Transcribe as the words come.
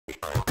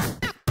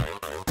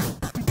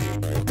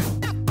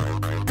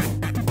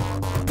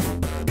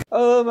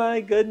Oh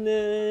my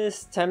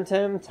goodness!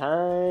 TemTem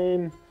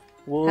time!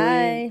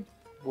 Hi.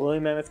 Woolly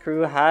Mammoth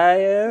Crew,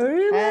 hi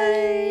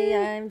everybody!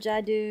 Hi, I'm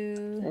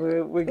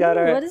Jadu. We got Ooh,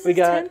 our what is we this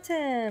got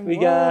Temtem? we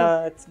Whoa.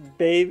 got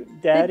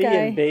Daddy guy.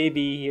 and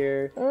Baby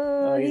here.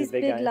 Oh, he's a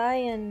big big guy.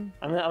 lion.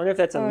 I wonder if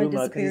that's a Oh, he Luma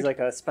because he's disappeared. like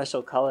a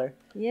special color.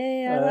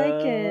 Yeah, I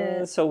like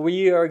it. So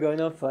we are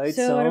gonna fight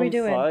So what are we some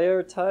doing?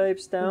 fire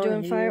types down We're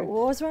doing here. fire.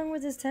 What was wrong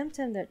with this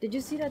Temtem there? Did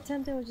you see that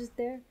Temtem was just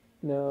there?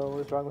 No,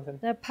 what's wrong with him?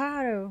 That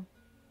Paro.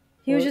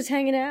 He was Well, just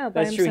hanging out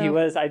by That's himself. true. He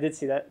was. I did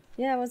see that.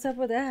 Yeah, what's up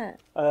with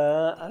that?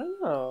 I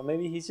don't know.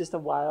 Maybe he's just a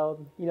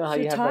wild. You know how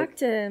Should you have talk like.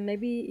 to him.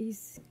 Maybe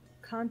he's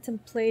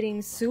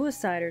contemplating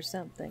suicide or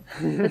something.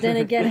 But then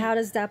again, how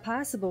is that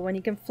possible when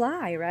he can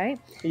fly, right?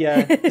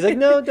 Yeah. He's like,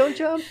 no, don't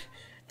jump.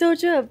 Don't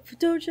jump!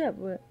 Don't jump!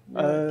 What?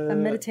 No,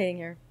 I'm meditating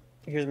here.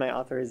 Here's my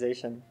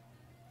authorization.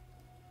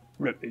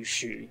 Let me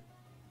see.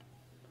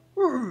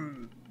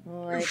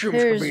 Like,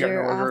 here's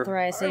your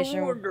authorization.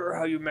 I wonder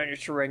how you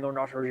managed to wrangle an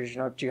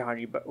authorization up to you,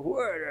 honey, but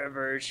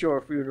whatever. It's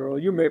your funeral.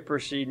 You may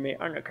proceed, mate.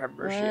 I can't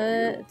mercy you.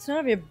 It's none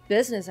of your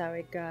business how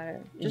we got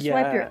it. Just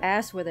wipe your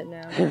ass with it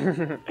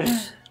now.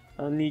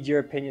 I'll need your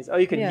opinions. Oh,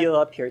 you can Yeah. heal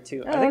up here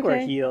too. I Oh, think we're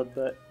okay. healed,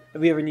 but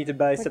if we ever need to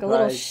buy Like a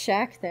little supplies.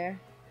 shack there.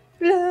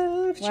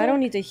 Love Well, I don't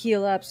need to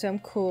heal up, so I'm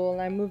cool.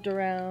 And I moved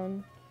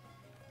around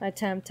my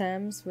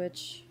Temtems,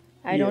 which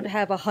I don't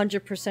have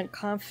 100%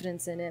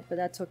 confidence in it, but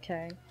that's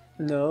okay.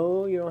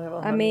 No, you don't have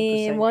 100% I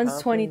mean, one's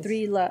confidence?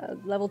 23,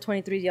 level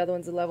 23, the other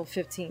one's a level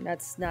 15.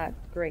 That's not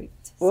great.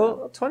 So.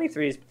 Well,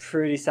 23 is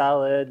pretty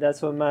solid.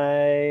 That's what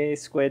my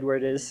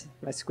Squidward is.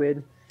 My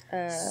squid.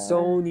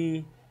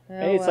 Sony.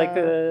 Hey, it's like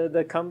the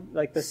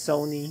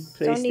Sony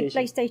PlayStation. Sony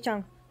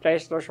PlayStation.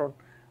 PlayStation.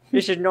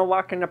 This is no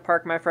walk in the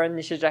park, my friend.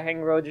 This is a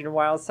hang road in the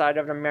wild side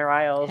of the Mare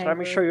Isles. Let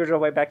me show you the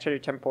way back to the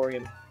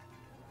Temporium.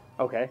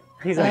 Okay.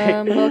 He's like,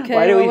 okay,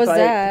 why do what we was fight?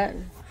 that?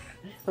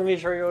 Let me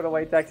show you the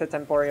way back to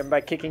Temporium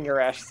by kicking your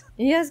ass.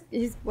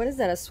 He's what is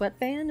that, a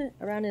sweatband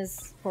around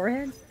his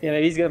forehead? Yeah,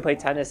 maybe he's gonna play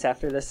tennis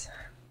after this.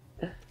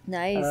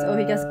 Nice. Oh,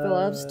 he gets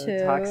gloves too.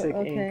 Toxic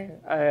okay. ink.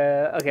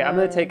 Okay, I'm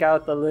gonna take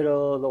out the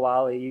little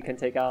Lawali. You can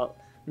take out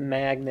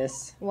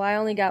Magnus. Well, I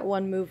only got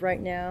one move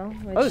right now.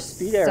 Which Oh,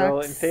 speed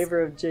arrow sucks. in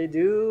favor of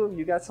Jeydie.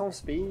 You got some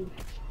speed.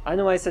 I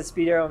know I said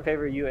speed arrow in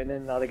favor of you, and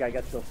then the other guy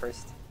got to go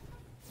first.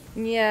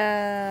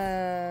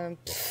 Yeah.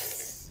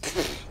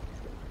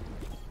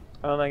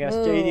 Oh my gosh,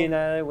 Ooh. Jeydie and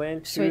I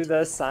went to Sweet.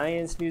 the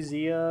science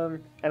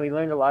museum, and we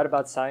learned a lot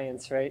about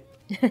science, right?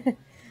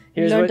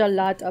 You learned a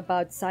lot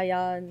about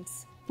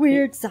science.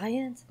 Weird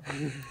science.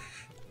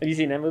 Have you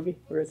seen that movie,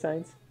 Weird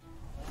Science?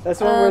 That's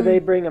the one where they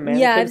bring a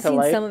mannequin Yeah, I've to seen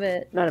life. some of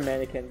it. Not a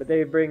mannequin, but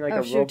they bring like Oh,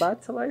 a shoot.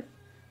 robot to life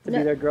to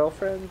be their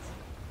girlfriend,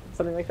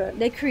 something like that.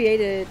 They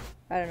created,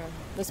 I don't know,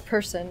 this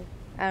person.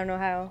 I don't know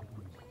how.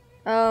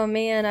 Oh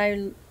man,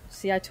 I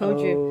told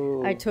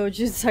you. I told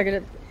you it's not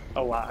gonna.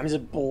 Oh wow, I'm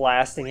just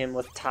blasting him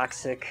with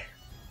toxic,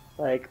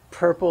 like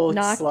purple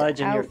Knocked sludge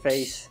in your out.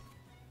 face.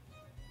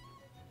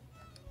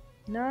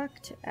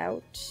 Knocked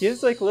out. He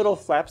has like little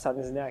flaps on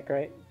his neck,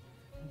 right?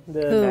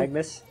 The Who?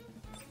 Magnus.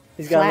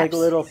 He's got like Flaps?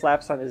 little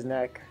flaps on his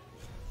neck,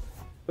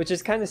 which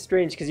is kind of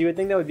strange because you would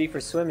think that would be for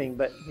swimming,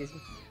 but he's.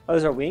 Oh,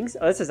 those are wings?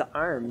 Oh, that's his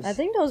arms. I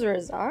think those are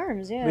his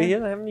arms, yeah. But he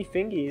doesn't have any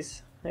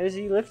fingies. How does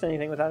he lift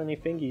anything without any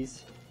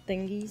fingies?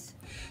 Thingies.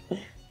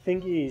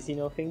 Fingies, you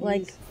know fingies?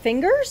 Like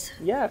fingers?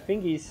 Yeah,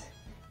 fingies.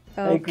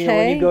 Okay. Like, you know,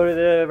 when you go to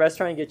the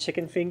restaurant and get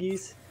chicken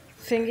fingies?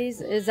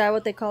 Fingies? Is that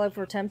what they call it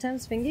for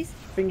Temtems? Fingies?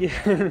 Fingy.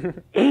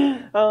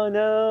 Oh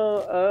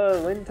no.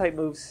 Oh, wind type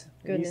moves.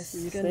 Goodness,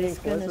 These goodness, things.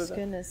 What's goodness, with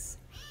goodness.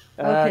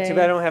 that? Okay. Too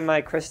bad I don't have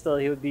my crystal.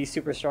 He would be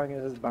super strong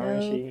as his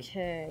Banshee.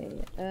 Okay.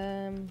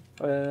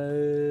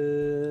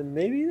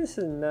 Maybe this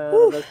is not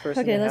Whew. the best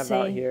person Okay, to let's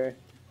have out see. here.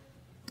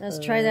 Let's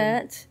try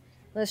that.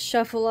 Let's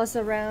shuffle us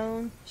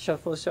around.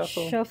 Shuffle,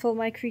 shuffle. Shuffle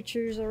my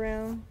creatures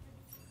around.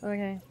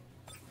 Okay.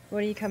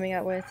 What are you coming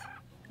out with?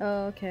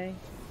 Oh, okay.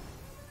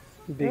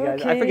 Big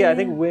eyes. I forget. I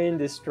think Okay.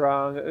 wind is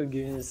strong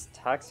against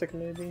toxic,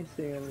 maybe.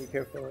 So you gotta be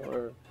careful,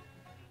 or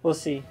we'll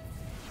see.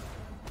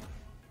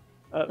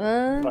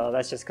 Well,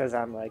 that's just because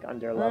I'm like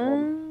under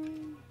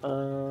leveled.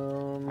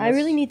 I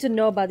really need to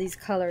know about these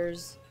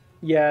colors.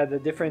 Yeah, the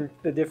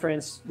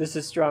difference. This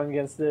is strong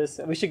against this.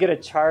 We should get a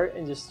chart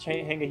and just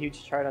hang a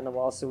huge chart on the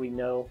wall so we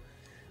know.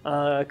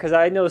 Because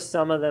I know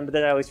some of them, but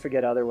then I always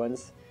forget other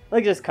ones.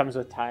 Like, it just comes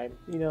with time,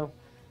 you know.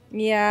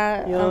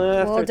 Yeah, You know,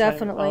 after well, time-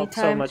 definitely. oh,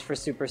 so much for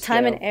super scale.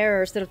 Time and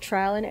error instead of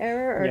trial and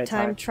error, or Yeah,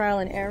 time, trial,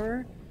 and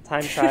error.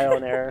 Time trial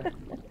and error.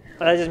 Well,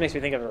 that just makes me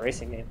think of a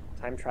racing game.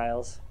 Time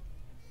trials.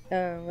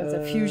 What's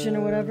it, fusion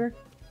or whatever?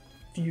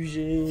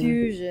 Fusion.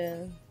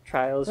 Fusion.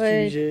 Trials,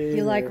 Wait, fusion.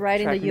 you like or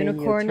riding the Trackmania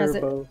unicorn as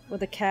it, Turbo.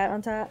 with a cat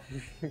on top?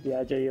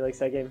 Yeah, Jeydie likes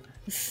that game.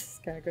 It's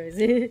kind of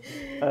crazy.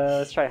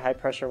 Let's try high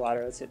pressure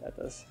water. Let's see what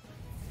that does.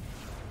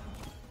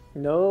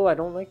 No, I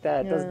don't like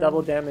that. It does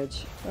double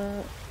damage.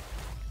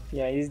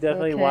 Yeah, he's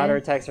definitely Okay. water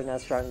attacks are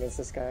not strong against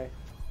this guy.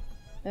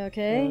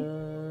 Okay.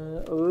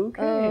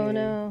 Okay. Oh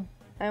no.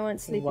 I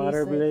went sleepy.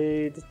 Water sleep.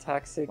 blade,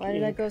 toxic. Why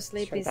did I ink, go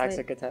sleepy?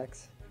 toxic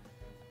attacks.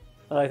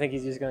 Oh, I think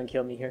he's just gonna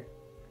kill me here.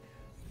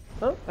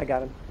 Oh, I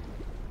got him.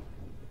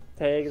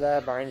 Take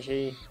that,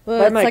 Barnshee.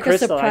 Well, it's like a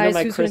surprise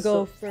who's gonna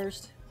go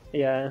first.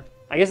 Yeah.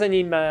 I guess I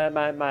need my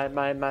boogie shoes?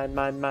 My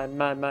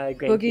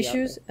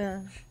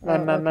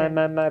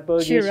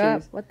boogie cheer shoes.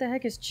 up. What the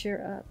heck is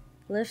cheer up?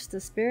 Lifts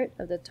the spirit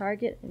of the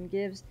target and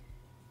gives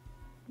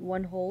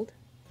one hold.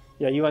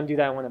 Yeah, you want to do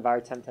that on one of our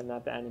TemTem,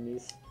 not the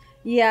enemies.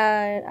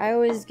 Yeah, I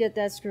always get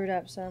that screwed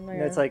up, so I'm like...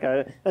 That's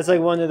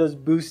like one of those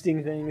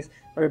boosting things,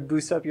 or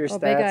boost up your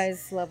stats. Big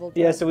Eyes leveled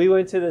Yeah, up. so we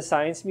went to the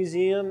science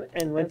museum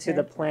and went to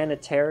the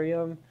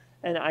planetarium,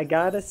 and I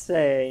gotta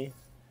say...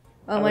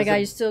 Oh my god,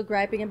 you're still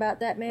griping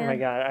about that, man? Oh my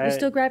god. You're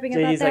still griping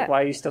about Jeydie's that? like,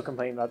 why are you still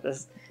complaining about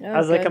this? Oh, I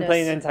was like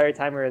complaining the entire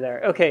time we were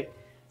there. Okay,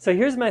 so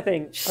here's my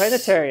thing.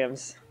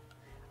 Planetariums.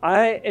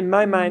 In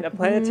my mind, a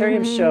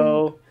planetarium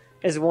show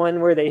is one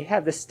where they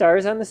have the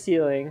stars on the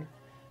ceiling,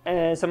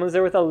 and someone's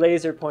there with a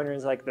laser pointer and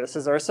is like, this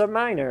is Ursa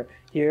Minor.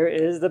 Here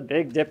is the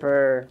Big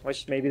Dipper,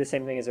 which may be the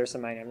same thing as Ursa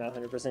Minor. I'm not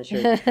 100%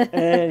 sure.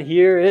 And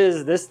here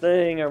is this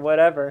thing or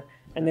whatever.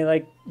 And they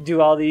like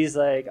do all these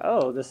like,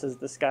 oh, this is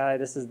the sky,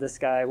 this is the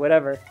sky,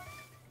 whatever.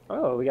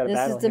 Oh, we got a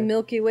battle. This is the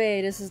Milky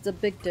Way. This is the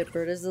Big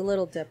Dipper. This is the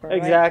Little Dipper. Right?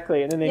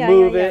 Exactly. And then they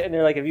move it, and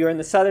they're like, if you were in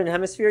the southern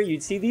hemisphere,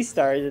 you'd see these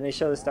stars, and they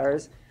show the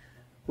stars.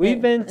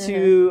 We've been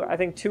to, I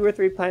think, 2 or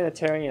 3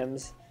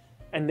 planetariums,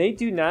 and they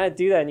do not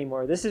do that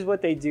anymore. This is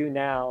what they do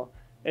now,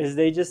 is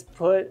they just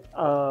put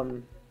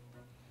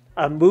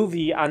a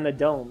movie on the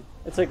dome.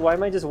 It's like, why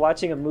am I just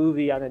watching a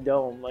movie on a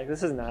dome? Like,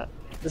 this is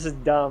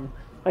dumb.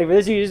 Like,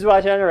 this you just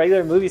watch it on a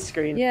regular movie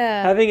screen.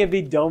 Yeah. Having it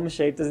be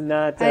dome-shaped does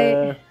not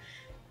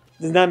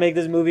make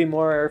this movie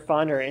more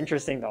fun or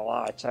interesting to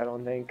watch, I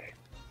don't think.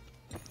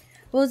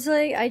 Well, it's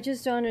like, I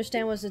just don't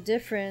understand what's the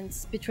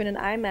difference between an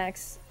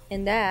IMAX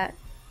and that,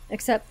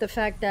 except the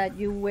fact that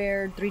you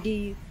wear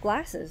 3D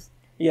glasses.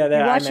 Yeah,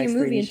 you're watching a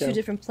movie in 2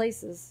 different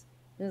places.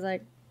 It's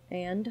like,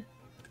 and?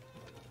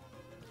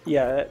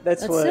 Yeah,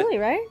 that's silly,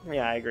 right?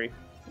 Yeah, I agree.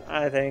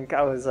 I think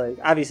I was like,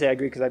 obviously I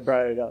agree because I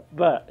brought it up,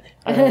 but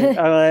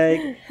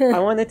I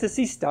wanted to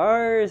see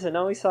stars, and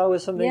all we saw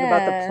was something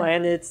about the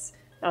planets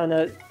on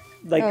a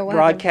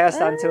broadcast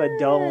onto a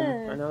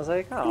dome, and I was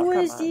like, oh, who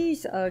come is on.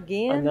 this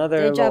again?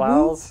 Another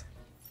Luau's.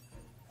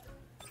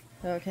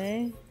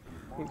 Okay.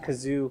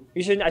 Kazoo.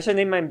 I should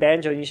name mine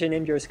Banjo, and you should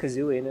name yours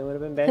Kazooie, and it would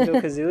have been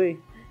Banjo Kazooie.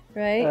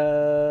 Right.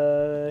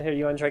 Here,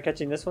 you want to try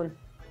catching this one?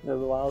 The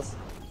Luau's.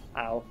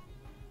 Ow.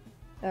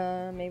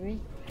 Maybe.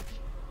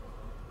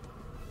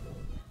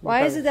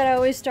 Why is it that I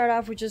always start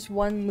off with just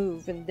one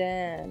move and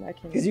then I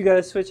can... Because you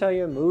gotta switch out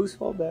your moves,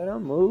 fall back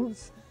on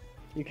moves.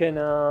 You can,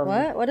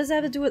 What? What does that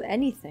have to do with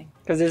anything?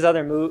 Because there's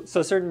other moves.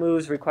 So certain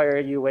moves require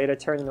you wait a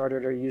turn in order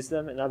to use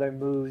them, and other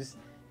moves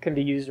can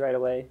be used right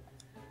away.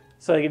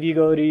 So like if you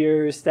go to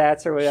your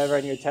stats or whatever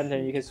on your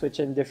TemTem, you can switch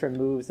in different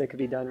moves that could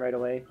be done right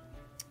away.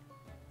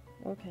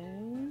 Okay.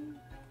 I'm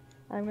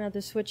gonna have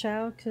to switch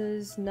out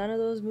because none of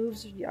those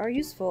moves are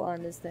useful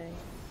on this thing.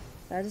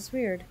 That is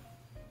weird.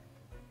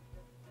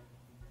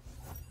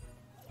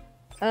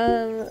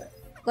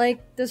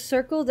 Like the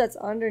circle that's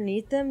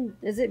underneath them,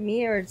 is it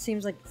me or it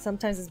seems like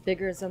sometimes it's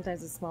bigger and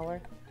sometimes it's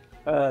smaller?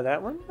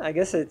 That one? I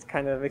guess it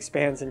kind of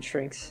expands and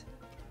shrinks.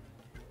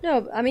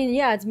 No, I mean,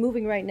 yeah, it's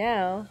moving right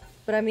now,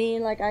 but I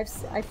mean, like I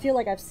feel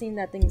like I've seen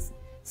that thing's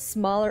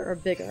smaller or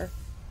bigger.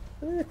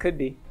 It could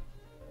be.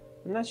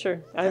 I'm not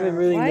sure. I haven't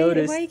really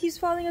noticed. Why he keeps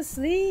falling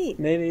asleep?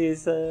 Maybe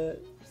it's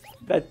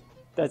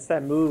that's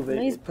that move.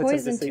 He's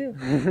puts him to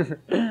poisoned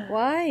too.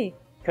 Why?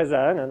 Because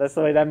I don't know. That's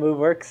the way that move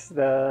works.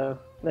 The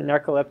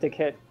narcoleptic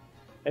hit.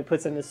 It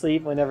puts him to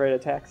sleep whenever it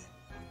attacks.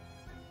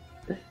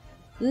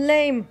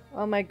 Lame.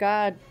 Oh my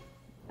god.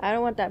 I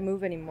don't want that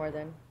move anymore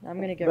then.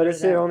 I'm gonna get rid of that. But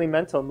it's the only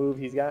mental move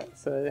he's got,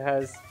 so it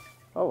has...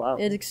 Oh wow.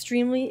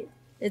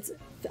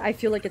 I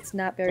feel like it's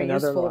not very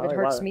useful if it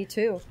hurts me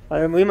too.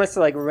 We must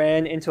have like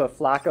ran into a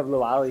flock of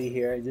Luaui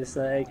here, just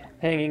like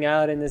hanging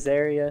out in this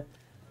area.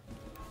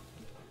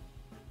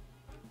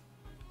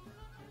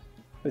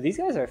 But these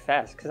guys are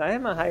fast, because I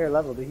am a higher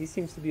level, but he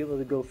seems to be able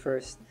to go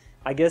first.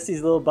 I guess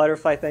these little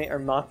butterfly or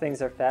moth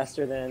things are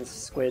faster than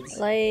squids.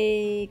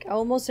 Like,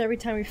 almost every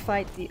time we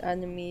fight, the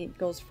enemy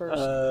goes first.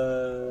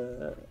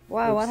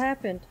 Wow, oops. What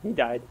happened? He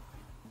died.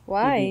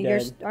 Why?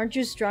 Aren't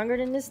you stronger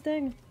than this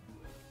thing?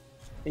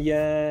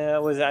 Yeah,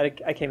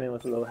 I came in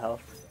with low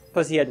health.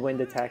 Plus he had wind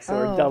attacks, so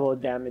we're double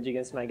damage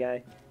against my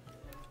guy.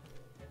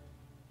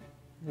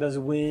 Those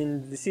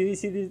wind... See,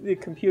 the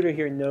computer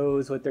here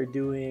knows what they're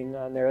doing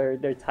on their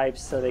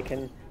types, so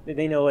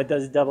they know it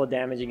does double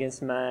damage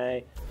against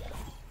my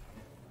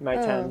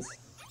Tems.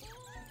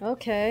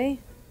 Okay.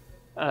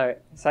 Alright,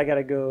 so I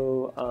gotta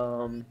go,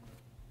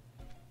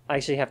 I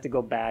actually have to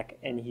go back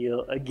and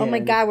heal again. Oh my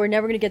god, we're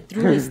never gonna get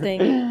through this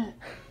thing.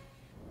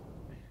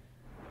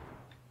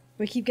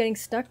 We keep getting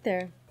stuck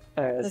there.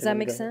 Alright, does that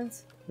make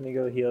sense? Let me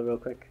go heal real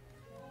quick.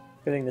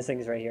 Good thing this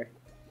thing's right here.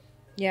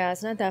 Yeah,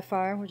 it's not that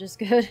far, which is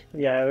good.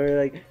 Yeah, we're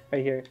like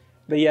right here.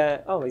 But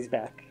yeah, oh, he's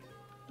back.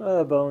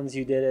 Oh, Bones,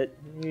 you did it.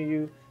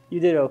 You You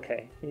did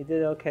okay. You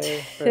did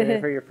okay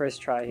for your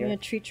first try You here. gonna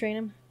tree train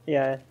him?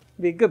 Yeah.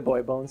 Be a good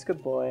boy, Bones.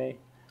 Good boy.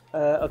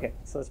 Okay,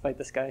 so let's fight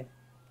this guy.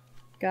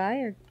 Guy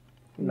or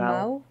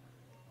Mao?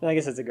 Mao? I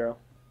guess it's a girl.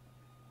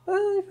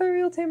 Oh, if I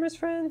real tamer's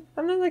friend.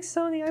 I'm not like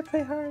Sony. I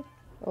play hard.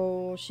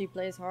 Oh, she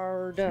plays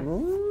hard.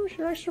 Ooh,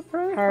 she likes to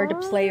play Hard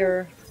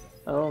player.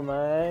 Oh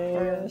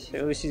my gosh.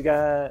 Oh, she's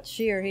got...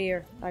 She or he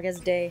or I guess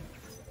they.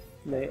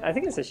 I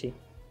think it's a she.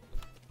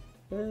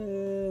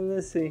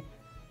 Let's see.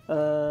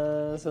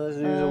 So let's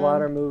use a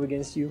water move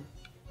against you.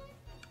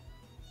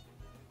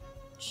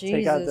 Jesus.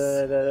 Take out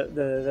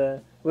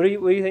the what do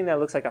you think that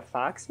looks like? A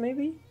fox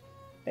maybe?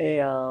 A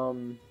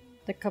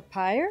The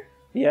Kapire?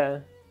 yeah.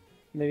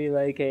 Maybe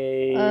like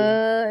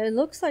a It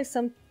looks like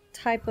some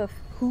type of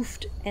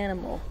hoofed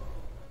animal.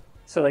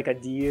 so like a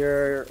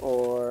deer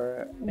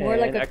or More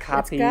like a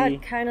copy. It's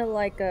got kind of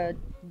like a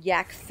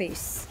yak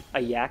face. A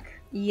yak.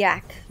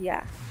 Yak,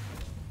 yeah.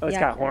 Oh, it's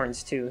Yak. got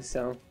horns too,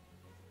 so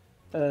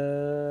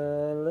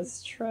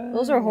let's try.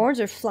 Those are horns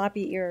or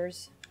floppy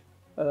ears?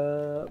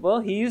 Well,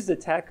 he used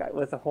attack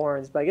with the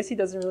horns, but I guess he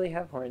doesn't really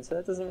have horns, so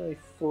that doesn't really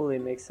fully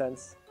make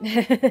sense.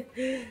 I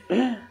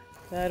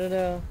don't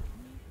know.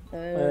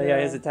 Yeah,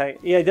 his attack.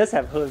 Yeah, he does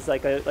have hooves,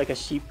 like a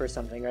sheep or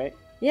something, right?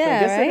 Yeah, So I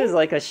guess right? it is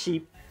like a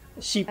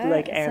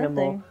sheep-like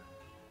animal.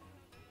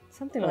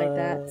 Something like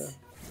that. Let's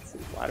see,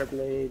 water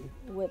blade.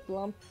 Whip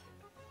lump.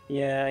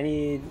 Yeah, I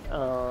need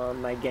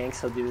my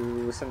ganks will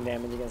do some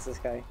damage against this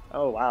guy.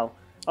 Oh wow.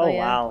 Oh, Oh, yeah?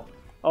 wow.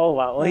 Oh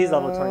wow. Well, he's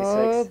level 26.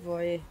 Oh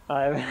boy.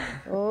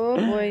 Oh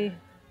boy.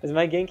 Is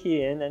my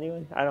Genki in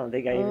anyway? I don't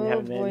think I even have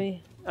him boy.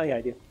 in. Oh yeah,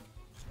 I do.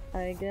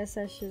 I guess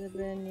I should have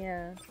been,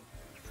 yeah.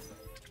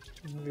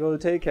 Go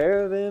take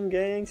care of him,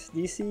 ganks.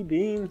 DC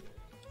beam.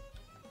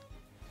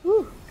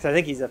 Whew. Because I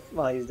think he's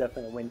he's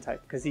definitely a wind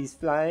type because he's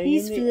flying.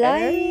 He's in the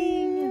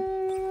flying.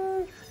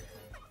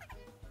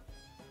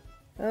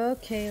 air.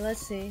 Okay,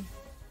 let's see.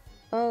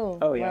 Oh.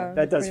 Oh yeah, wow,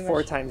 that does pretty 4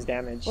 much- times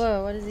damage.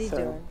 Whoa, what is he So-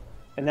 doing?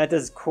 And that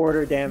does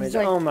quarter damage.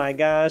 like, Oh my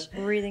gosh.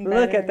 Breathing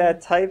Look pattern. at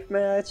that type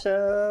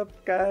matchup,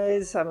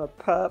 guys. I'm a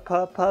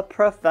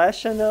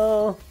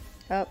professional.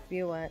 Oh,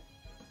 you went.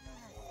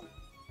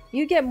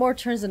 You get more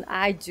turns than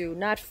I do.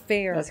 Not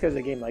fair. That's because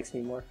the game likes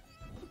me more.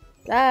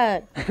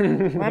 God.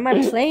 Why am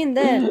I playing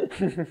then?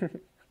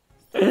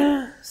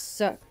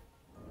 Suck.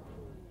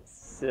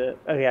 So,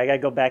 okay, I gotta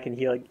go back and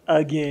heal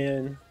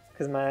again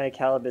because my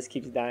Calibus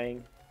keeps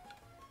dying.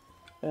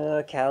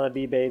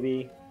 Calibi,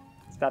 baby,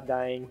 stop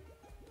dying.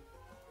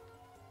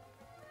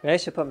 Maybe I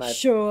should put my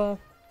Sure.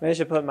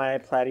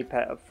 Platy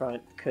Pet up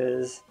front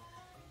because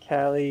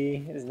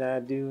Callie is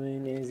not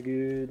doing as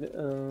good.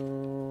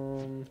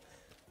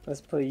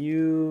 Let's put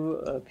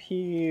you up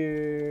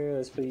here.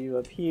 Let's put you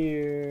up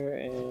here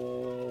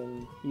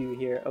and you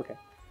here. Okay,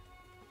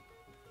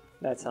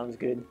 that sounds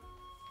good.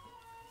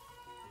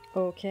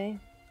 Okay.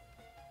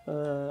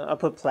 I'll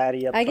put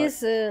Platy up I front.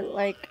 guess,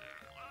 like...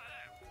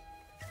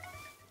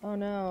 Oh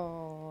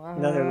no.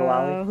 Another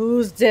Lolly?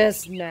 Who's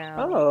this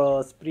now?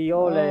 Oh,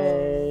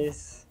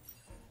 Sprioles.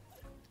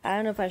 I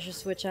don't know if I should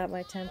switch out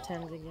my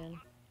TemTems again.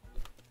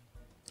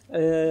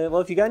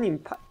 Well, if you got any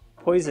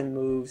poison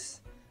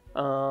moves,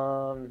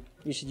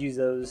 you should use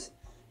those.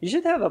 You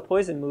should have a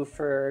poison move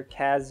for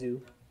Kazu.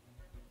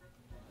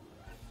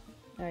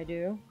 I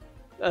do.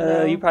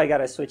 No. You probably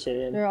gotta switch it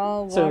in. They're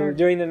all So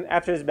water.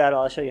 after this battle,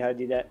 I'll show you how to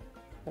do that.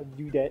 How to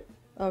do that.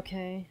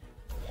 Okay.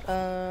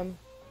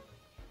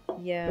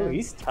 Yeah. Oh,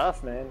 he's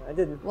tough, man. I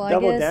did Well,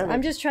 double I guess damage.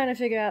 I'm just trying to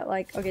figure out,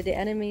 like, okay, the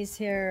enemies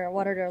here,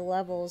 what are their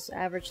levels,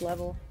 average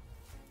level?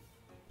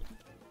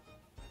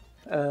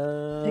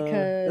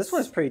 Because this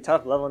one's pretty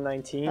tough, level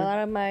 19. A lot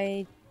of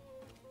my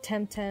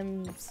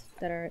TemTems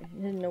that are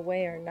hidden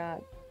away are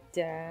not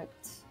that.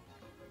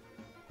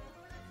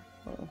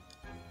 Oh,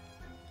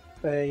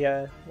 But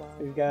yeah, wow.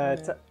 we've got.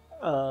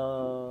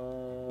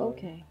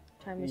 Okay,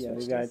 time to Yeah, we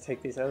switch gotta this.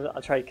 take these.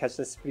 I'll try to catch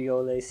this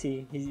Spriole.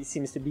 See, he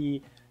seems to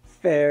be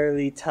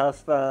fairly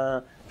tough.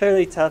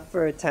 Fairly tough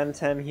for a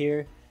TemTem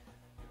here.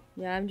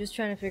 Yeah, I'm just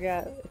trying to figure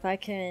out if I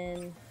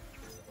can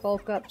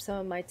bulk up some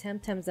of my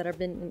TemTems that have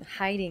been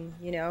hiding,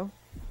 you know?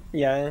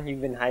 Yeah,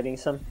 you've been hiding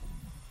some.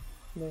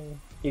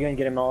 You're gonna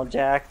get them all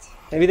jacked.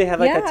 Maybe they have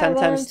like a Yeah, I TemTem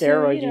want to,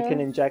 steroid you you know. can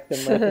inject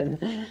them with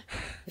and,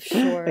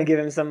 Sure. and give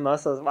him some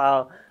muscles.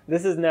 Wow,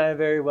 this is not a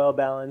very well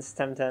balanced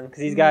TemTem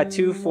because he's got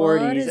two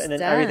what 40s is and then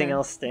that? everything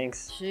else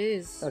stinks.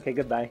 Jeez. Okay,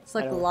 goodbye. It's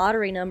like I don't-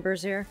 lottery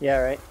numbers here. Yeah,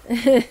 right.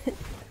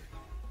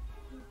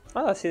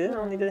 Oh, see, they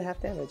only did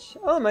half damage.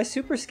 Oh, my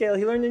super scale.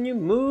 He learned a new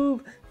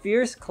move.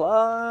 Fierce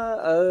Claw.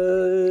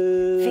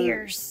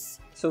 Fierce.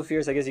 So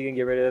fierce, I guess you can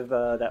get rid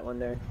of that one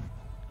there.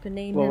 Could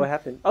name Well, him. what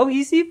happened? Oh,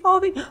 he's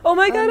evolving. Oh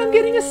my god, I'm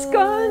getting a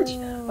sconch.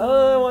 Oh.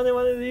 Oh, I wanted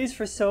one of these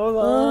for so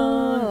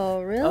long.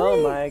 Oh, really?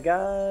 Oh my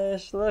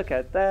gosh, look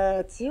at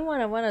that. You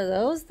wanted one of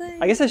those things?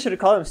 I guess I should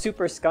have called him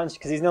Super Scunch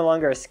because he's no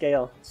longer a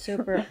scale.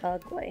 Super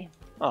ugly.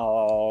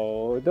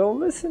 Oh, don't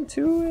listen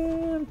to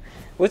him.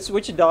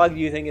 Which dog do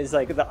you think is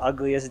like the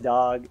ugliest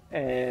dog?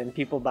 And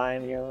people buy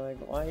him, and you're like,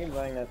 why are you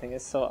buying that thing?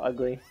 It's so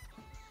ugly.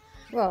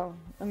 Well,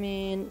 I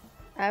mean,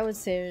 I would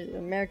say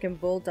American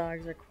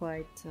Bulldogs are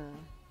quite...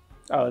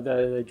 Oh,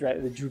 the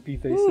droopy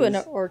faces.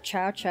 Ooh, or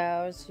Chow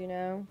Chows, you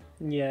know?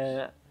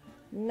 Yeah.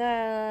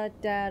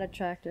 Not that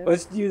attractive.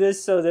 Let's do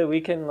this so that we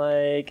can,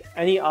 like,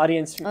 any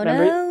audience, no.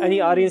 any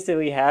audience that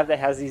we have that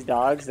has these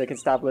dogs, they can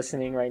stop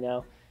listening right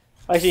now.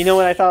 Actually, you know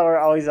what I thought were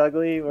always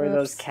ugly? Were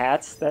those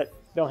cats that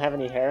don't have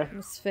any hair.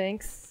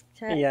 Sphinx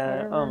cat. Yeah,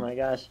 whatever. oh my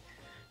gosh.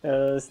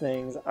 Those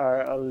things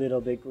are a little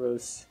bit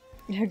gross.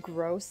 They're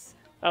gross.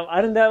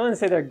 I wouldn't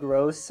say they're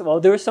gross. Well,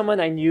 there was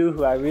someone I knew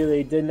who I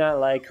really did not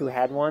like who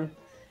had one.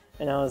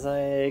 And I was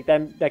like,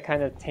 that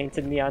kind of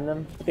tainted me on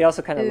them. But they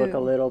also kind of look a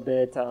little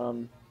bit,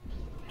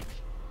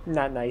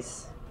 not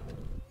nice.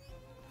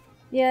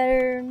 Yeah,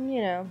 they're,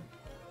 you know.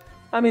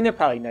 I mean, they're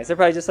probably nice. They're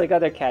probably just like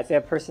other cats. They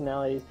have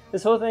personalities.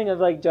 This whole thing of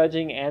like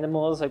judging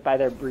animals like by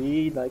their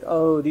breed, like,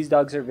 oh, these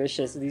dogs are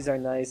vicious, these are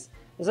nice.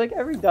 It's like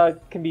every dog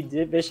can be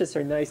vicious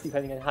or nice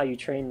depending on how you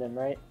train them,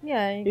 right?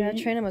 Yeah, you gotta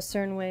train them a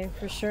certain way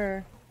for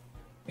sure.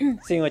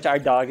 Seeing which our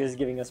dog is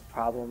giving us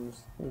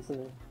problems.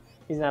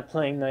 He's not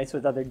playing nice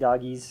with other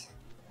doggies.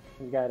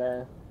 We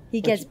gotta.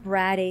 He gets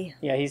bratty.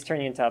 Yeah, he's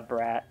turning into a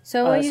brat.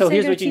 So,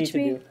 here's what you need to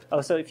do.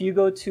 Oh, so if you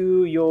go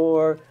to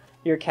your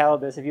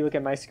Calibus, if you look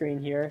at my screen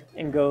here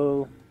and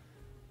go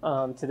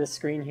to this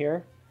screen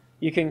here,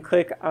 you can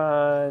click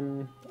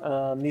on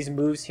these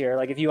moves here.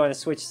 Like if you want to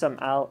switch some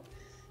out,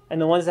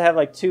 and the ones that have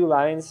like 2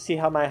 lines, see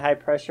how my high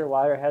pressure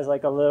water has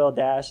like a little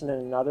dash and then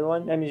another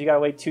one? That means you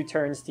gotta wait 2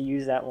 turns to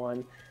use that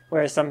one.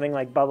 Whereas something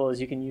like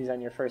bubbles you can use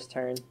on your first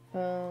turn.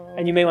 Oh,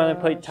 and you may want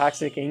to put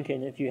toxic ink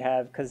in if you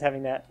have, because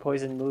having that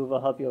poison move will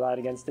help you a lot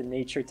against the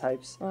nature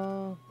types.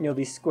 Oh. You'll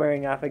be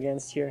squaring off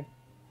against here.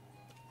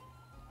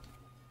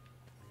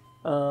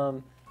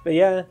 But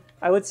yeah,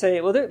 I would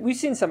say, well, we've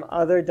seen some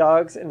other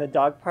dogs in the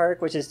dog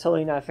park, which is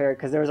totally not fair,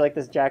 because there was like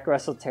this Jack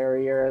Russell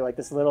Terrier, like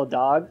this little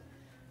dog,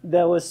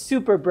 that was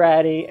super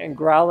bratty and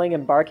growling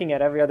and barking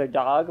at every other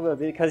dog, but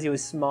because he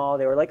was small,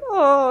 they were like,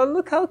 "Oh,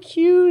 look how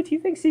cute! He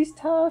thinks he's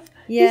tough.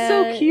 Yeah, he's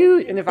so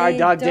cute." And if our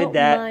dog did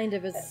that, don't mind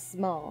if it's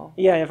small.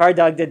 Yeah, if our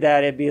dog did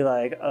that, it'd be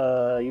like,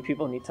 "You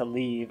people need to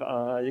leave.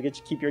 You get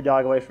to keep your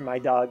dog away from my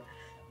dog."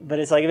 But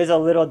it's like if it's a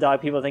little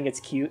dog, people think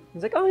it's cute.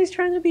 It's like, "Oh, he's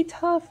trying to be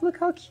tough. Look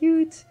how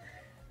cute."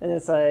 And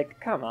it's like,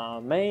 "Come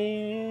on,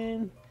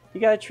 man!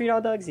 You gotta treat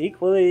all dogs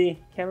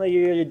equally. Can't let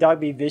your dog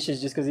be vicious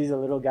just because he's a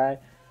little guy."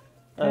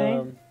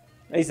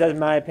 At least that's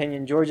my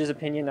opinion. George's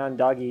opinion on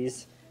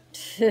doggies.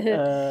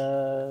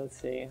 Let's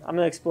see. I'm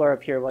gonna explore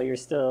up here while you're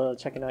still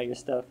checking out your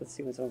stuff. Let's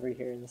see what's over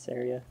here in this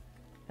area.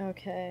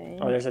 Okay.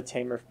 Oh, there's a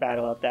tamer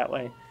battle up that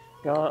way.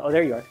 Go on. Oh,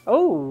 there you are.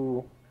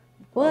 Oh!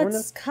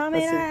 What's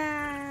coming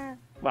up?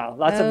 Wow,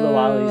 lots of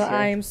Loalis here.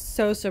 I'm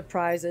so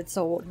surprised it's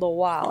a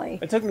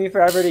Loali. It took me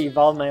forever to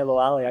evolve my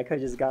Loali. I could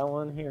have just got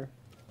one here.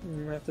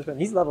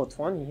 He's level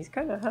 20. He's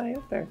kind of high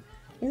up there.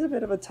 He's a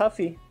bit of a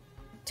toughie.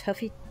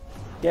 Toughie?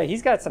 Yeah,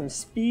 he's got some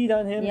speed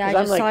on him. Yeah, I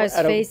just saw his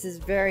face. His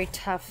very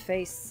tough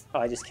face. Oh,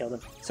 I just killed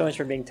him. So much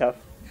for being tough.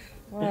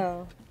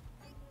 Wow.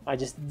 I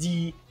just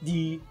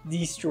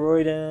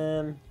destroyed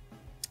him.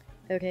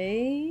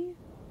 Okay.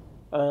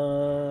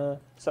 So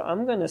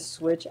I'm gonna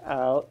switch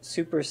out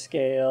super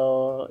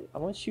scale. I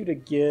want you to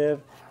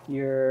give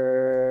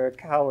your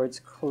coward's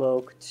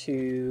cloak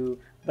to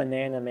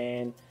Banana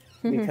Man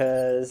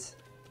because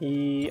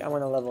I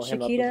want to level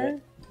him up a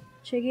bit.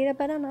 Chiquita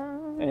banana.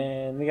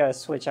 And we gotta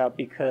switch out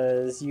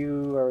because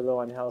you are low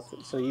on health,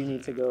 so you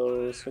need to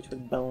go switch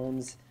with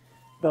Bones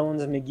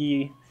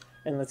McGee,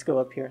 and let's go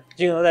up here.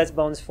 Do you know that's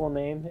Bones' full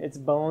name? It's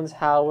Bones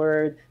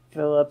Howard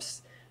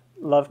Phillips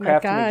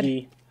Lovecraft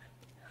McGee.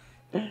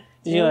 Did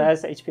you know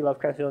that's H.P.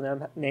 Lovecraft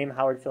real name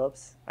Howard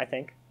Phillips? I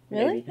think.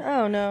 Really? Maybe.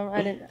 Oh no,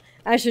 I didn't.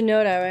 I should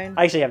know that, right?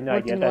 I actually have no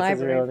idea if that's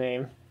his real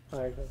name.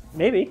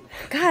 Maybe.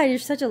 God, you're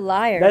such a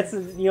liar. That's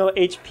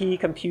HP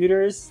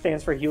Computers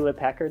stands for Hewlett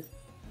Packard.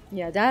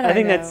 Yeah, that I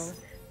think know. that's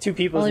 2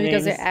 people's Only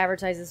names. because they're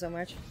advertising so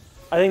much.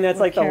 I think that's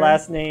like the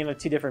last name of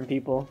 2 different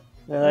people.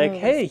 They're like,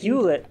 "Hey,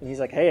 Hewlett," and he's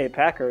like, "Hey,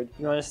 Packard,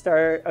 you want to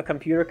start a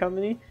computer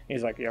company?" And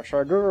he's like, "Yeah,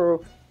 sure,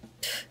 do."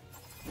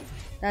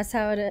 That's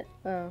how it is.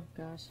 Oh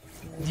gosh.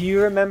 Do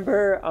you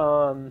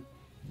remember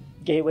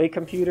Gateway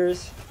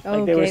Computers? Oh,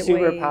 like they were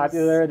super Gateways.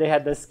 popular. They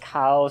had this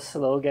cow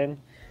slogan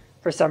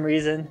for some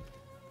reason.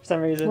 Well,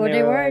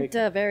 they weren't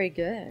very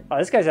good. Oh,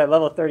 this guy's at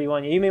level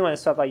 31. You may want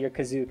to swap out your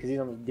kazoo because he's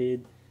almost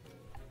dead.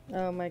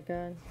 Oh my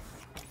god.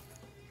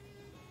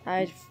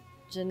 I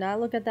did not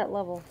look at that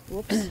level.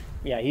 Whoops.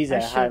 Yeah, he's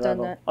at a high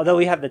level. That. Although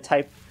we have the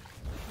type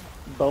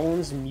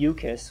Bones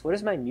Mucus. What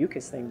does my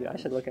mucus thing do? I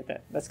should look at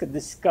that. That's a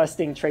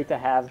disgusting trait to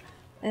have.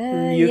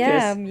 Mucus.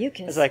 Yeah,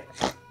 mucus. It's like,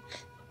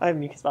 I have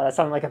mucus. Wow, that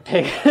sounded like a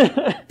pig.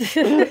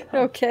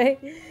 Okay.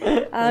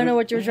 I don't know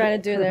what you were trying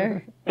to do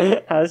there.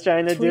 I was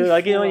trying to do,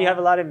 like, you know, when you have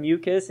a lot of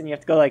mucus and you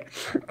have to go like...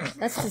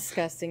 That's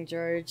disgusting,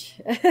 George.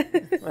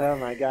 Oh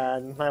my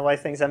god. My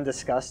wife thinks I'm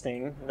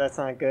disgusting. That's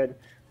not good.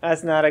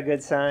 That's not a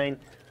good sign.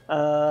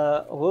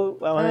 I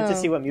wanted to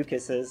see what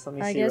mucus is. Let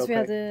me see real quick.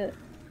 I guess we have to...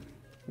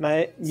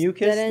 My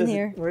mucus,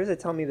 here. where does it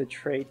tell me the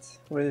trait?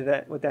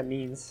 What that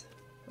means?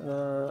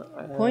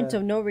 Point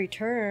of no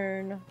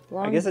return.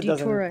 Long I guess it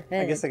doesn't. detour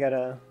ahead. I guess I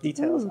got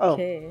details.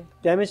 Okay. Oh,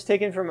 damage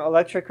taken from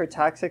electric or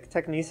toxic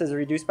techniques is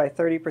reduced by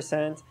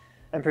 30%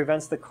 and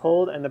prevents the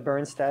cold and the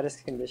burn status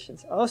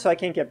conditions. Oh, so I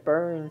can't get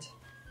burned.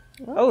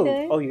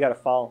 Okay. Oh, you gotta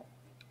fall.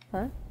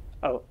 Huh?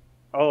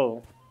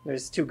 Oh.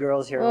 There's two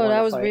girls here. Oh,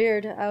 that was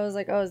weird. I was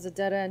like, oh, it's a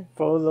dead end.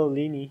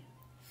 Fololini.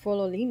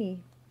 Fololini.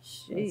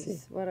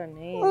 Jeez, what a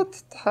name.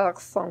 Let's take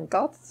some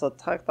guts to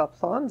take the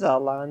plunge,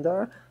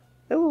 Outlander.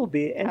 It will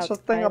be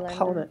interesting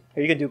opponent.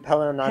 Or you can do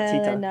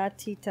Pelenatita.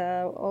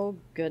 Pelenatita. Oh,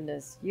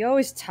 goodness. You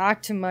always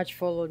talk too much,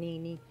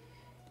 Fololini.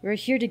 We're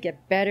here to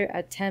get better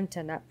at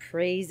TemTem, not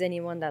praise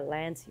anyone that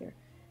lands here.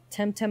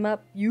 TemTem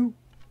up, you.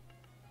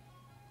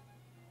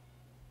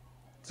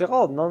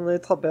 Gerald, no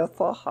little bit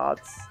for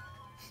hearts.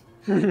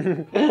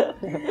 They're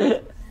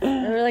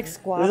like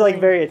squabbling. These are like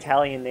very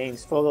Italian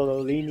names.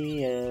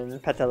 Fololini and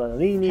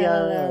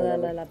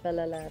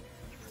Petalalinia.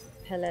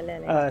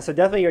 So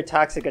definitely your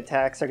toxic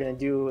attacks are going to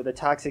do... The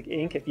toxic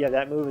ink, if you have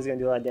that move, is going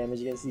to do a lot of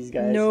damage against these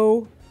guys.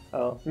 No.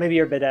 Oh, maybe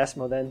your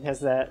Bedasmo then has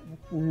that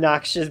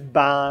noxious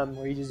bomb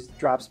where he just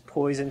drops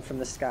poison from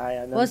the sky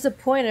on them. What's the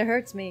point? It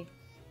hurts me.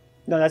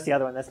 No, that's the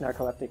other one. That's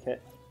narcoleptic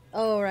hit.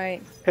 Oh,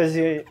 right. Because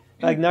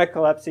like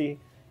narcolepsy...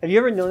 Have you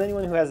ever known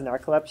anyone who has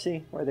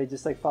narcolepsy, where they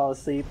just like fall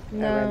asleep at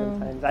random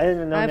times? I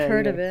didn't know. I've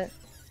heard of it.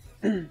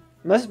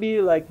 Must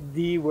be like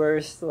the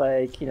worst,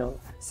 like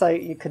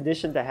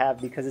condition to have,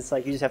 because it's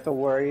like you just have to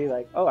worry,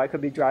 like, oh, I could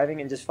be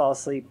driving and just fall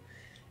asleep.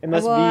 It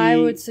must be. I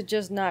would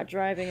suggest not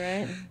driving,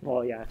 right?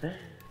 Well, yeah,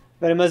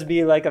 but it must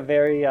be like a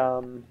very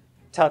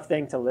tough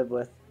thing to live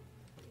with.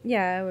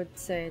 Yeah, I would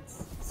say it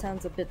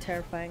sounds a bit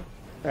terrifying.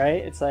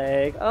 Right? It's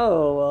like,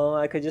 oh, well,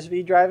 I could just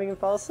be driving and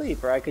fall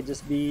asleep, or I could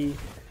just be.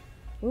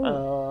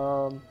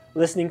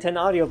 Listening to an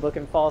audiobook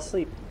and fall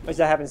asleep, which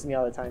that happens to me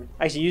all the time.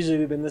 Actually, usually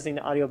we've been listening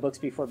to audiobooks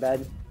before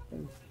bed.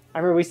 I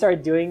remember we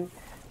started doing,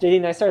 Jeydie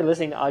and I started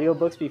listening to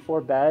audiobooks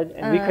before bed,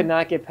 and we could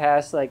not get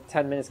past like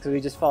 10 minutes because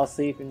we just fall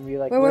asleep and be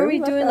like, were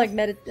we doing like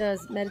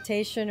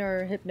meditation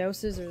or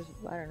hypnosis or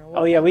I don't know.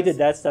 Oh yeah, we did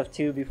that stuff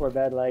too before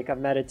bed, like a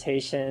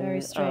meditation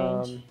Very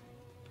strange.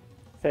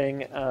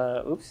 Thing.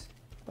 Oops.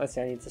 Let's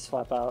see, I need to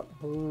swap out.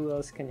 Who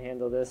else can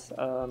handle this?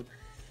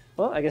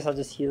 Well, I guess I'll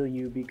just heal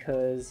you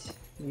because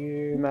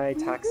you're my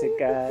toxic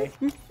guy.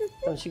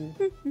 Don't you?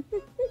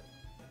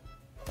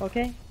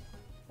 Okay.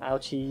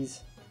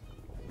 Ouchies.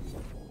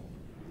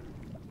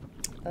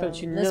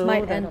 Don't you know this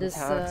might that end I'm this,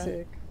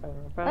 toxic?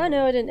 Oh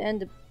no, it didn't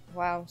end.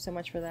 Wow, so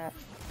much for that.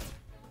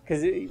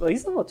 Because well,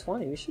 he's level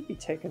 20. We should be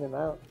taking him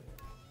out.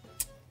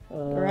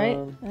 Right?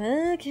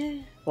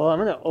 Okay. Well, I'm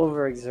going to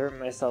overexert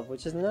myself,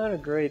 which is not a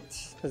great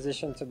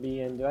position to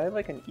be in. Do I have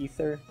like an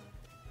ether?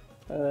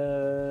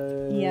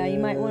 Yeah, you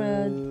might want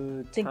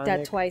to think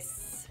that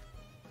twice.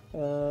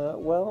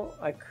 Well,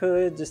 I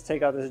could just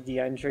take out this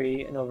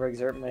de-entry and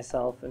overexert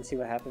myself and see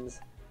what happens.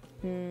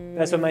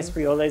 That's what my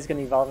Spriole is going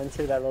to evolve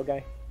into, that little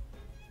guy.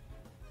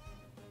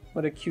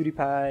 What a cutie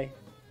pie.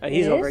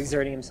 He's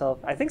overexerting himself.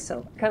 I think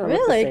so. Kind of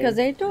really? Because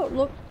they don't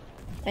look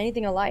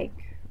anything alike.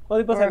 Well,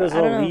 they both have those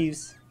little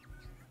leaves.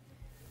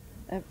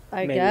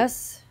 I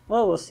guess.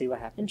 Well, we'll see what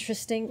happens.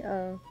 Interesting.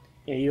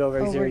 Yeah, you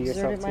overexerted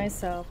yourself too.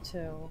 Myself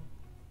too.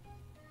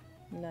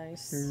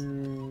 Nice.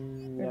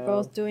 No. We're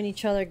both doing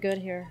each other good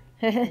here.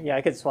 Yeah,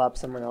 I could swap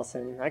someone else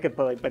in. I could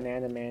put like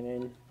Banana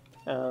Man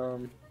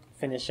in.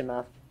 Finish him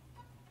off.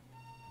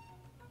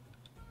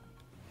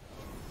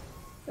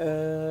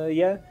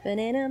 Yeah.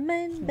 Banana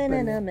Man,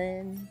 Banana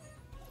Man.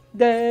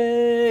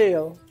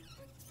 Dale.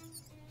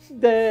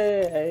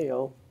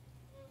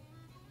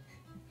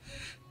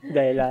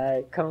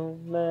 Daylight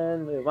come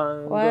and we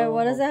want. Why?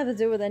 What does that have to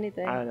do with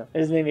anything? I don't know. It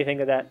just made me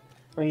think of that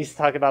when you used to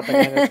talk about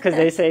bananas, because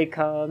they say,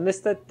 "Come,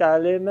 Mr.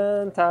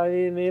 Tallyman,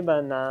 tally me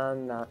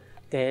banana."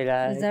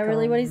 Daylight. Is that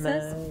really what he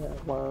says?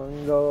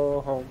 Want go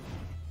home.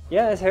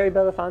 Yeah, it's Harry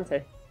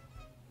Belafonte.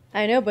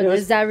 I know, but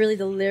is that really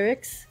the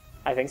lyrics?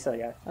 I think so.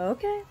 Yeah.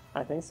 Okay.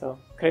 I think so.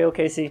 Creo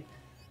que sí.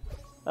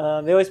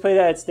 They always play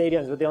that at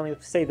stadiums, but they only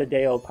say the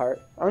Deo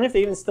part. I don't know if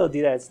they even still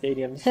do that at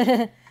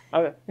stadiums.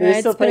 Right,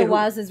 it's been a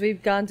while since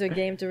we've gone to a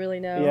game to really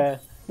know. Yeah.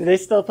 Do they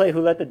still play Who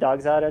Let the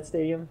Dogs Out at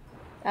stadium?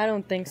 I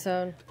don't think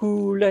so.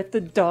 Who let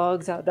the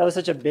dogs out? That was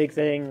such a big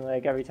thing.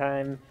 Like every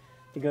time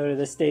you go to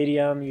the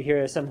stadium, you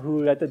hear some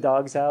Who Let the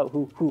Dogs Out.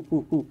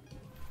 Who.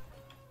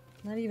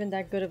 Not even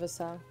that good of a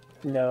song.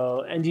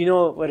 No. And do you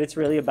know what it's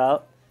really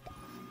about?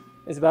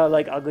 It's about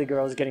like ugly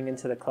girls getting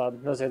into the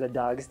club. Those are the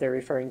dogs they're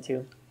referring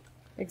to.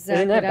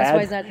 Exactly. Isn't that That's bad?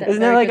 why it's not that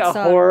Isn't that like a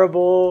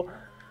horrible?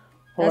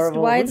 That's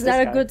why it's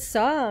not a good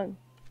song.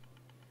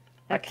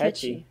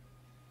 Akechi.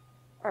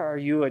 Are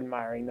you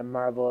admiring the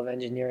marvel of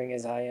engineering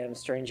as I am,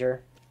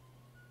 stranger?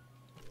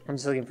 I'm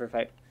just looking for a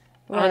fight.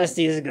 What?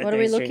 Honesty is a good thing, What are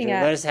we stranger. looking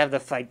at? Let us have the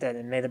fight then,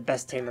 and may the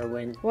best tamer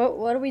win.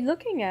 What are we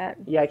looking at?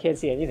 Yeah, I can't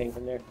see anything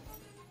from there.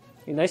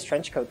 Nice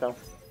trench coat, though.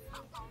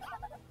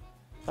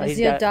 Is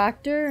he a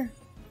doctor?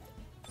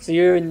 So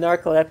your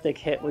narcoleptic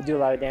hit would do a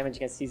lot of damage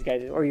against these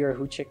guys, or your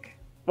Hoochik.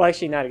 Well,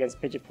 actually, not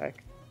against Pidgeotpeck.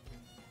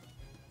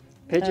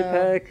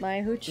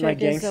 My Hoochik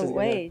is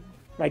away.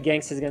 My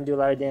Ganks is gonna do a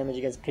lot of damage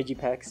against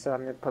Pidgepeck, so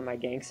I'm gonna put my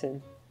Ganks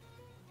in.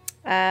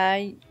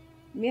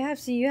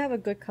 You have a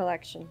good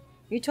collection.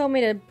 You told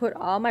me to put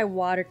all my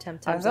water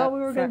Temtems I thought up we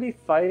were front. gonna be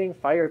fighting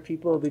fire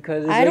people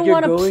because it's I like don't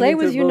want to play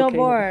with you no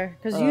more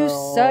because you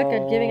suck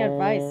at giving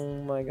advice.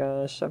 Oh my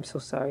gosh, I'm so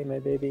sorry, my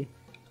baby.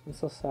 I'm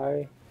so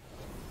sorry.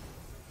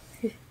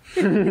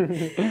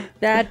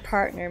 Bad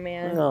partner,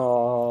 man.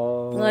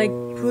 No. Like,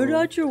 put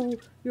out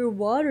your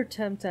water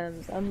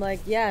Temtems. I'm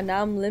like, yeah,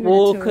 now I'm limited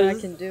to what I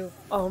can do.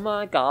 Oh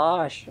my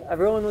gosh.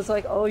 Everyone was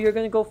like, oh, you're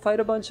gonna go fight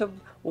a bunch of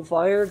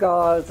fire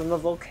gods on the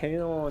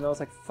volcano. And I was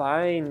like,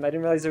 fine. I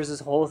didn't realize there was this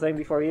whole thing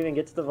before we even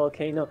get to the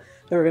volcano.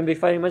 They were gonna be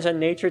fighting a bunch of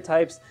nature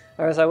types.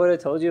 Or else I would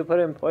have told you to put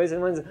in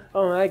poison ones.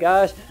 Oh my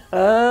gosh.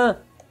 Yeah,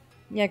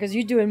 because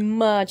you're doing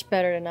much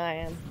better than I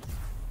am.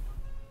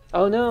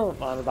 Oh no.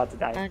 Well, I'm about to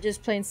die. I'm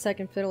just playing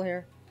second fiddle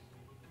here.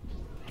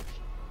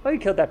 Oh, you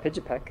killed that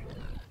Pidgepeck.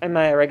 And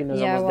my oregano's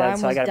almost dead,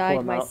 so I gotta pull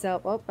him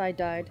myself. Oh, I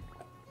died.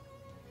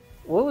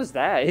 What was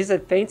that? He's a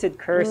fainted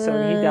curse, so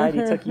when he died,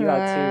 he took you out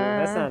too.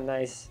 That's not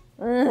nice.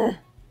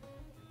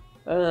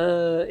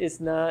 It's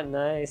not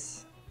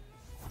nice.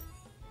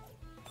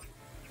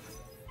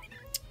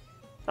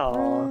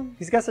 Aw,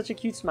 he's got such a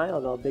cute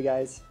smile though, big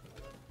eyes.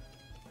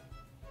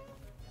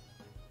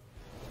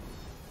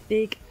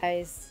 Big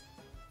eyes.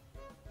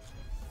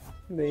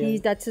 Yeah.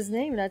 That's his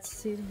name.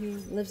 He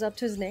lives up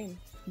to his name.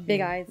 Big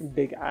eyes.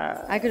 Big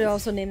eyes. I could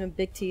also name him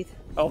Big Teeth.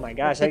 Oh my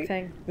gosh.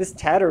 Fang. This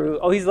Tatteru.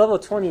 Oh, he's level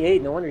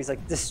 28. No wonder he's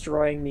like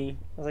destroying me.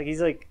 I was like, he's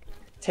like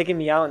taking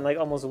me out in like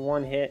almost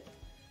one hit.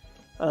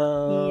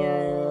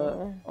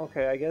 Yeah.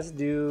 Okay, I guess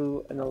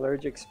do an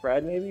allergic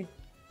spread maybe?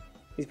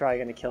 He's probably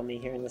going to kill me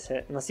here in this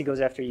hit. Unless he goes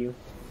after you.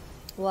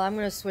 Well, I'm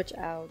going to switch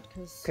out.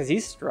 Because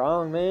he's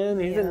strong, man.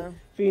 He's been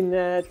feeding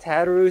that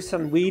Tatteru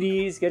some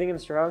Wheaties, getting him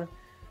strong.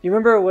 You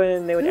remember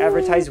when they would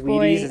advertise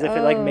Wheaties as if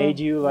it like made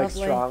you like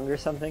strong or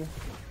something?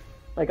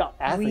 Like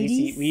athletes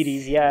eat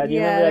Wheaties, yeah. Do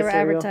you remember that they were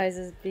cereal? advertised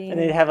as being and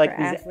they'd have like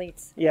for these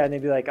athletes. Yeah, and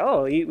they'd be like,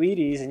 "Oh, eat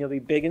Wheaties and you'll be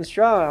big and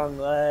strong,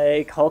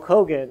 like Hulk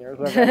Hogan or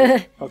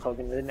whoever." Hulk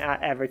Hogan didn't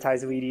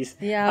advertise Wheaties.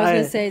 Yeah, I was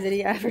gonna say, did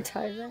he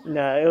advertise that?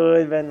 No, it would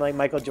have been like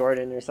Michael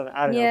Jordan or something.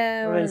 I don't know.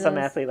 It would have been some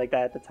athlete like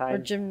that at the time.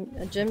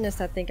 Or a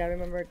gymnast, I think I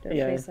remember their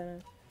face on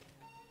it.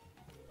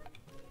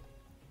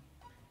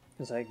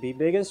 It's like, be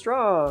big and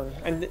strong.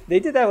 And they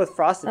did that with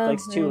Frosted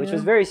Flakes too, which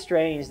was very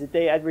strange that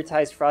they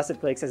advertised Frosted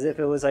Flakes as if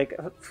it was like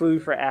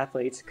food for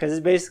athletes. Because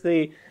it's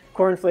basically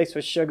cornflakes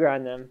with sugar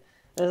on them.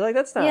 And I was like,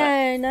 that's not...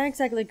 Yeah, not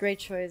exactly a great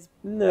choice.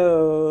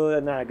 No,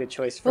 that's not a good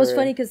choice for... Well, it's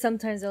funny because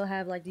sometimes they'll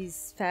have like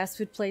these fast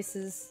food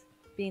places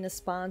being the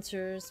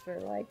sponsors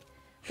for like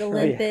the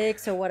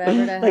Olympics or whatever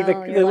the like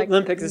hell. The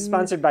Olympics is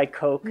sponsored by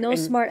Coke. No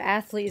smart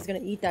athlete is going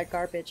to eat that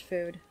garbage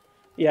food.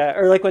 Yeah,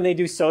 or like when they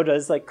do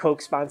sodas, like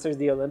Coke sponsors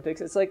the Olympics.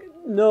 It's like,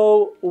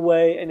 no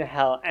way in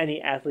hell any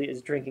athlete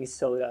is drinking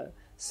soda.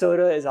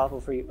 Soda is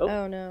awful for you.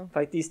 Oh no.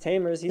 Fight these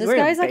tamers. This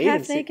guy's like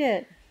half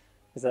naked.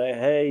 He's like,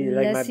 hey, you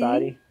like my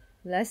body?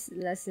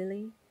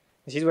 Leslie.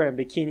 She's wearing a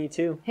bikini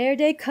too. Here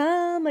they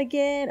come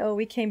again. Oh,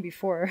 we came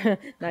before.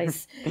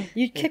 Nice.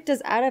 You kicked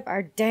us out of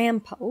our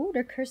damn... Oh,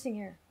 they're cursing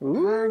here.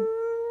 Ooh.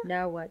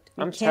 Now what?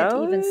 We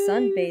can't even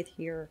sunbathe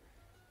here.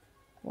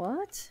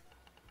 What?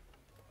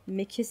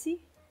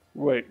 McKissy?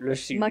 Wait,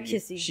 let's see.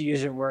 Makissy. She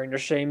isn't wearing the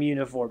same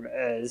uniform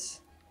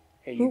as...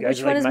 Hey, you guys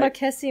which one is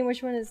Makissy and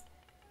which one is...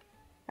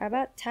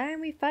 About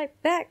time we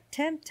fight back.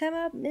 TemTem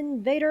up,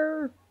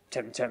 invader.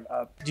 TemTem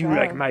up. Do you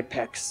like my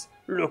pecs?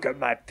 Look at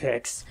my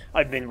pecs.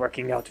 I've been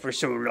working out for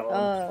so long.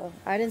 Oh,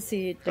 I didn't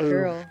see the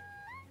girl.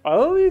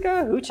 Oh, you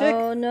got who chick?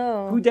 Oh,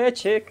 no. Who that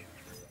chick?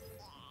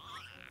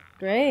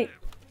 Great.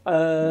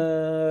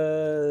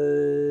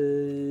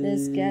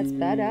 This gets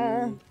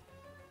better.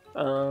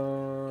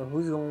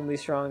 Who's gonna be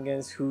strong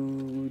against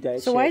who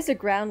that So why is the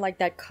ground like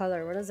that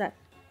color? What is that?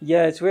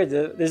 Yeah, it's weird.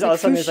 There's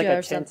also like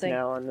a tint something.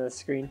 now on the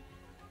screen.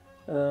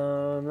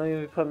 Let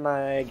me put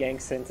my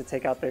ganks in to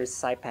take out their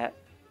Psypat.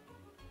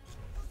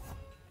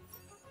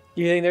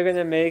 Do you think they're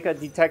gonna make a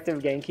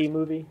Detective Genki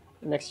movie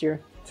next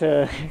year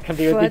to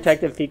compete with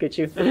Detective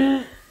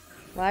Pikachu?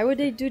 Why would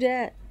they do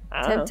that?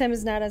 TemTem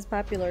is not as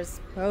popular as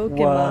Pokemon.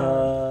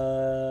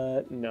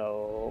 What?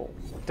 No.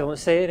 Don't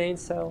say it ain't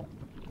so.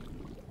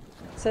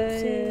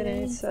 Say it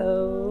ain't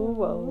so.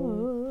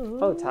 Whoa.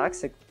 Oh,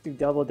 Toxic. Do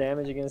double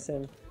damage against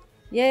him.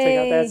 Yay. Take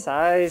out that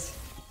size.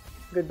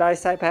 Goodbye,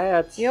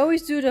 Psypats. You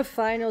always do the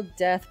final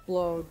death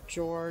blow,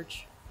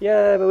 George.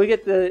 Yeah, but we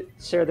get to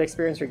share the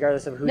experience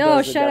regardless of who does the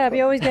No, shut up.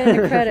 You always get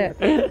the credit.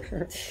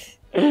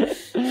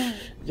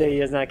 Jeydie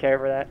does not care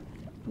for that.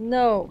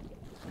 No.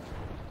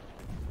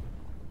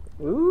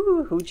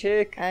 Ooh, who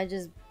chick? I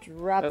just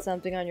dropped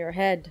something on your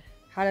head.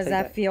 How does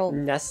that feel?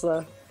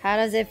 Nestle. How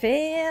does it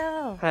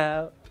feel?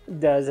 How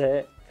does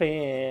it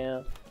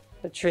feel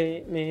to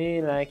treat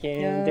me like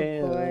you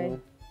do? Boy.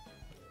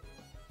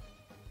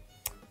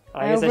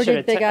 I guess I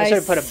should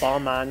have put a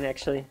bomb on,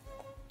 actually.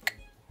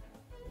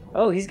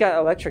 Oh, he's got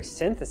electric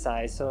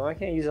synthesized, so I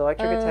can't use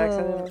electric attacks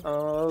on him.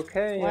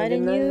 Okay. Why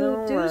didn't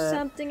you do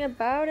something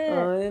about it?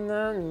 I did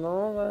not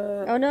know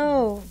that. Oh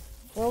no.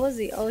 What was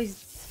he? Oh,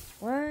 he's...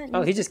 What?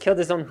 Oh, he just killed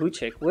his own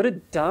Hoochik. What a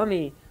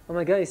dummy. Oh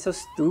my god, he's so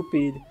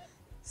stupid.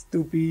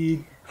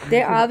 Stupid.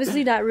 They're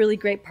obviously not really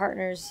great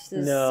partners.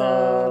 This,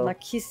 No.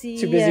 Makisi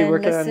Too busy and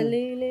working on-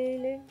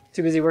 Leslie.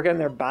 Too busy working on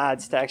their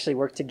bods to actually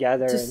work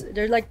together.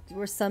 They're like,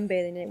 we're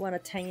sunbathing. They want a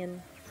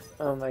tan.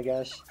 Oh my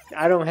gosh.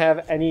 I don't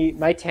have any...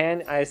 My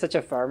tan, I have such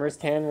a farmer's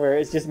tan where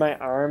it's just my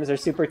arms are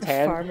super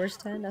tan. Farmer's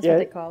tan? That's Yeah. what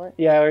they call it.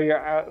 Yeah, or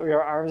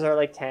your arms are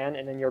like tan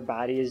and then your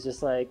body is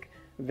just like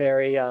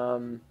very...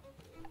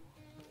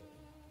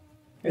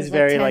 It's There's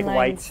very tan like white.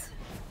 lines.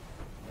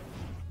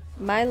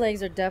 My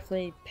legs are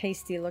definitely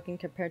pasty looking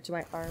compared to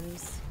my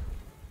arms.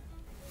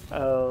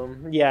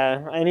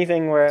 Yeah,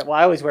 anything where... Well,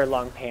 I always wear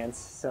long pants,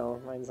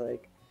 so mine's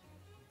like...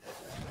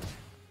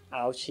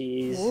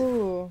 Ouchies.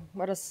 Ooh,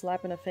 what a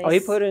slap in the face. Oh, he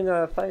put in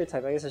a fire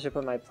type. I guess I should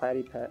put my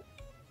Platypet.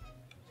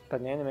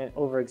 Banana Man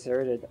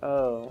overexerted.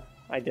 Oh,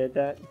 I did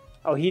that?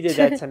 Oh, he did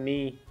that to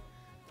me.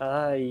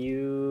 Ah,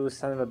 you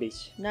son of a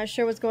bitch. Not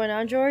sure what's going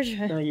on, George?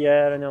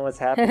 Yeah, I don't know what's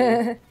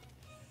happening.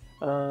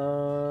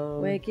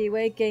 Wakey,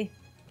 wakey.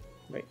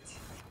 Wait.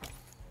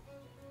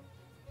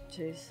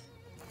 Jeez.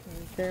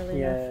 Barely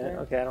Yeah, enough there.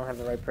 okay, I don't have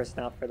the right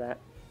personnel for that.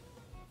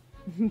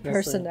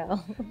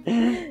 Personnel.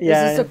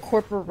 Yeah. Is this a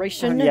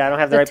corporation? Yeah, I don't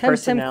have the right TemTem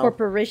personnel.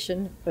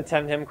 Corporation. The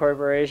TemTem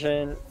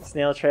Corporation,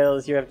 Snail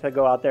Trails, you have to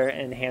go out there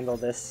and handle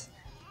this.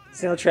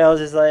 Snail Trails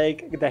is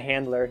like the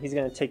handler. He's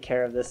gonna take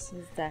care of this.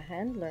 He's the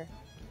handler.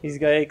 He's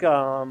like,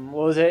 what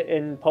was it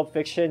in Pulp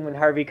Fiction when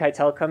Harvey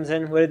Keitel comes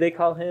in? What did they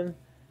call him?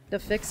 The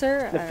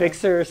fixer? The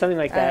fixer or something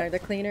like I don't know, that. the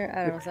cleaner?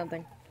 I don't know,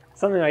 something.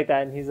 Something like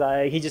that. And he's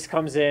like, he just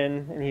comes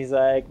in and he's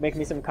like, make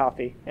me some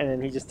coffee. And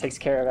then he just takes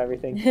care of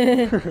everything.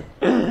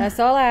 That's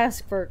all I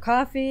ask for.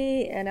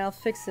 Coffee, and I'll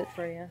fix it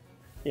for you.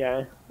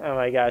 Yeah. Oh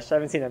my gosh. I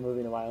haven't seen that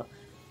movie in a while.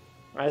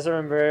 I just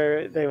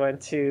remember they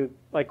went to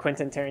like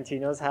Quentin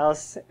Tarantino's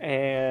house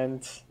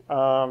and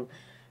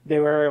they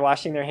were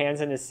washing their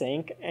hands in the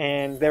sink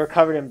and they were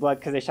covered in blood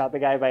because they shot the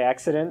guy by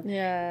accident.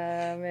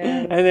 Yeah,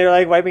 man. And they were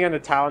like wiping on the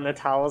towel and the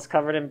towel was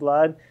covered in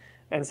blood.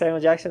 And Samuel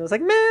Jackson was like,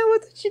 man,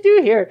 what did you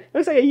do here? It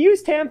looks like a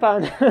used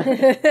tampon.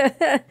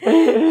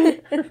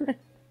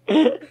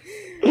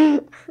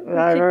 And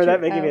I remember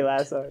that making me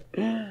laugh so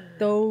hard.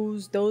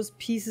 Those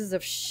pieces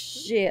of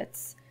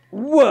shits.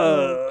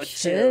 Whoa,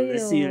 Chill.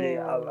 chill. See the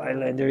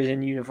Islanders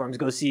in uniforms.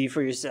 Go see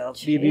for yourself.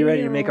 Be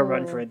ready to make a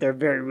run for it. They're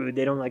very rude.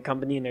 They don't like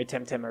company and their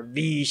TemTem are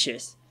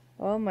vicious.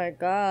 Oh my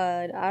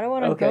god. I don't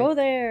want to Okay. go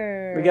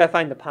there. We gotta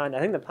find the pond. I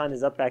think the pond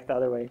is up back the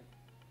other way.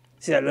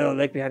 See that little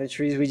lake behind the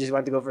trees? We just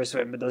want to go for a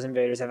swim, but those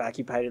invaders have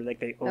occupied it like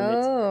they own it.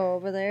 Oh,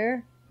 over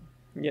there?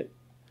 Yep.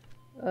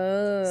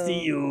 Oh. See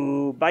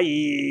you.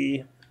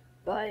 Bye.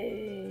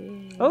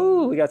 Bye.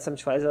 Oh, we got some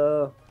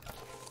treasure.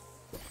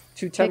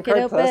 2 temp Pick it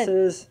card open.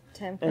 pluses.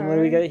 Temp And what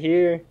do we card. got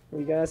here?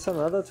 We got some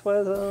other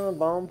treasure.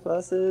 Bomb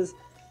pluses.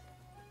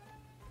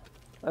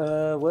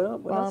 What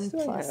else Bomb do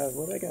I plus. have?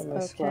 What do I got in my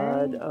Okay.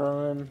 squad?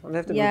 I'm gonna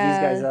have to move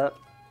Yeah. these guys up.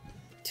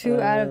 2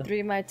 out of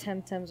 3 of my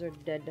TemTems are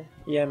dead.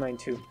 Yeah, mine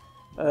too.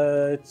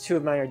 2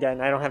 of mine are dead,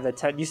 and I don't have the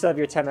Tem. You still have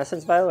your Tem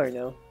Essence vial, or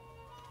no?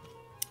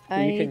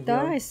 That you I can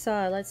thought heal? I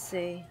saw. Let's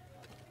see.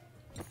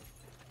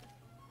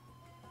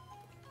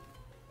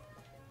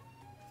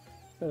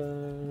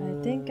 I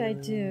think I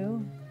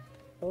do.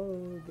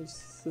 Oh, let's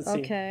see.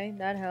 Okay,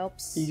 that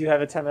helps. You do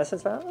have a Tem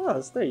Essence vial? Oh,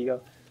 so there you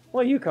go.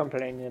 What are you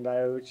complaining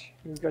about?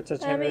 You got the I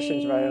Tem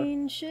Essence vial.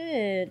 mean,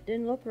 shit,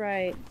 didn't look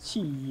right.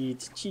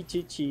 Cheat.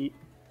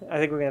 I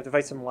think we're gonna have to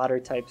fight some water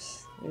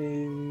types.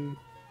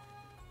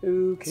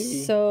 Okay.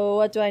 So,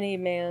 what do I need,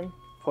 man?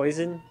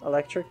 Poison,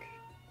 electric.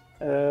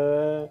 I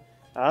don't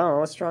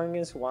know. Strong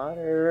against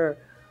water.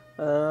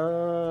 I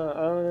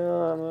don't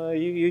know.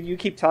 You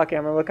keep talking.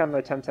 I'm gonna look on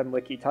the TemTem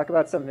wiki. Talk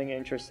about something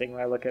interesting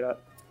while I look it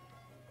up.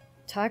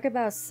 Talk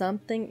about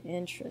something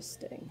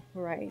interesting.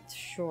 Right,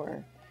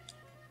 sure.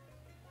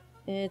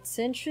 It's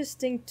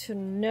interesting to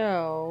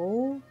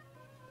know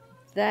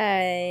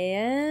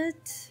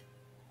that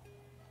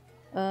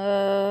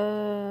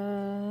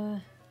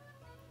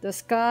the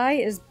sky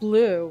is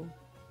blue.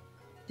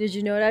 Did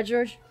you know that,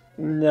 George?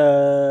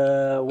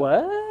 No,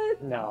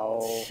 what? No.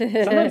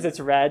 Sometimes it's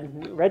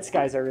red. Red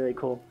skies are really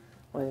cool.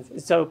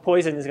 So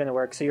poison is gonna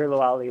work. So your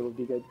Loali will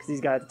be good because he's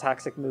got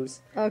toxic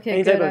moves. Okay,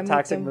 Any good. type I of moved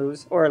toxic them.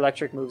 moves or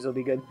electric moves will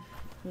be good.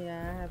 Yeah,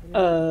 I have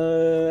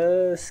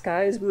no.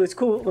 Sky is blue. It's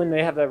cool when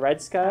they have the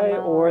red sky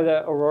Oh. or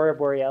the Aurora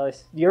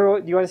Borealis. Do you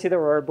want to see the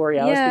Aurora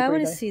Borealis? Yeah, I before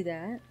want you to die? see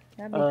that.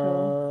 That'd be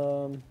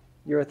cool.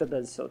 You're at the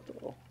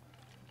Belsoto.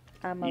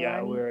 I'm a Yeah,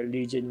 Lani. we're a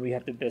legion. We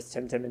have the best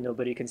TemTem and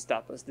nobody can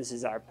stop us. This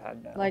is our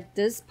pond now. Like,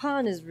 this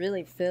pond is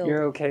really filled.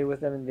 You're okay with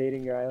them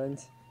invading your island?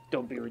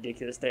 Don't be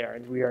ridiculous. They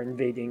aren't. We are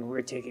invading.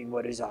 We're taking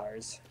what is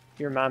ours.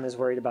 Your mom is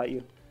worried about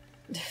you.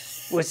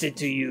 What's it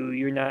to you?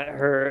 You're not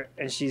her,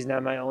 and she's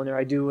not my owner.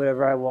 I do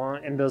whatever I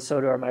want, and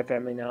Belsoto are my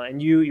family now.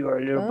 And you are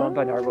a little bump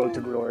on our road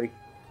to glory.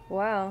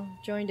 Wow,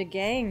 joined a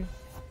gang.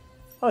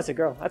 Oh, it's a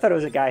girl. I thought it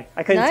was a guy.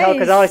 I couldn't tell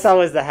because all I Nice. saw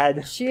was the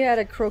head. She had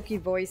a croaky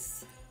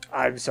voice.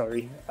 I'm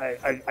sorry.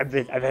 I've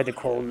had a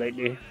cold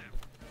lately.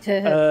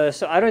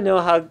 So I don't know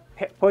how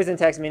poison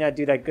attacks may not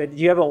do that good.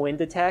 Do you have a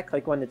wind attack,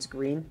 like one that's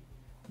green?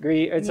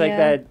 Green. It's like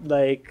that,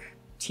 like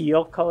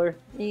teal color.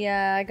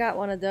 Yeah, I got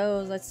one of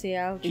those. Let's see.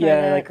 I'll try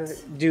Yeah, that.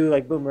 like do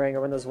like boomerang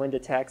or one of those wind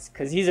attacks,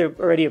 because he's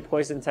already a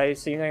poison type,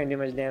 so you're not gonna do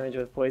much damage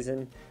with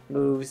poison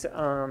moves.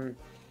 I'm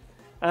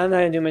not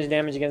gonna do much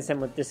damage against him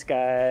with this guy.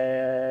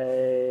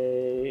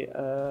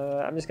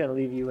 I'm just gonna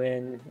leave you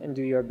in and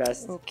do your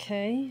best.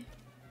 Okay.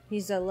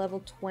 He's at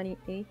level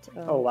 28.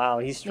 Oh wow,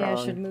 he's strong.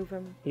 Yeah, I should move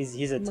him.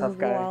 He's a tough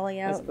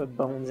guy. Let's put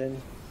bones in.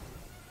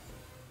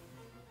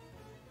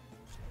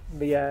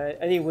 But yeah,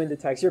 any wind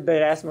attacks. Your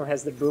Betasmo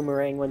has the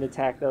boomerang wind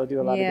attack that'll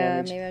do a lot of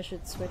damage. Yeah, maybe I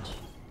should switch.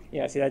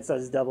 Yeah, see, that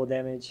does double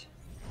damage.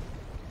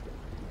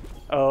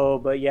 Oh,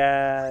 but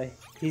yeah,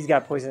 he's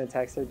got poison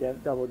attacks that are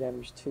double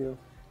damage too.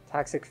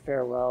 Toxic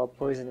Farewell,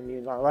 Poison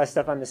Immune, a lot of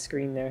stuff on the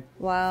screen there.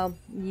 Wow,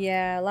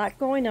 yeah, a lot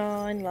going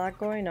on,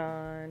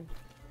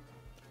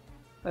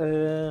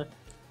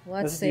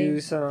 Let's do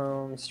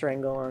some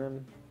Strangle on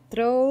him.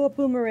 Throw a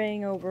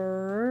boomerang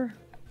over.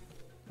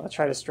 I'll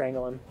try to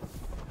strangle him.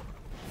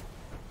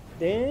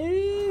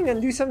 Dang,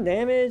 and do some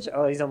damage.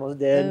 Oh, he's almost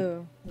dead.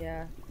 Oh,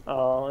 yeah.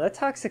 Oh, that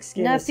Toxic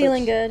Skin Not is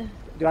feeling good.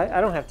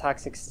 I don't have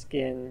Toxic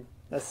Skin.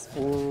 That's...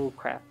 Ooh,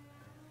 crap.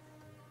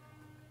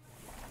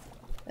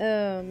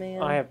 Oh,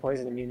 man. Oh, I have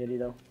Poison Immunity,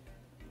 though.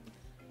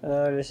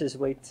 Let's just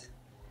wait.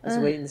 Let's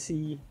wait and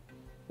see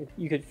if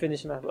you could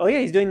finish him off. Oh, yeah,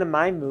 he's doing the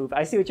mime move.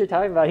 I see what you're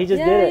talking about. He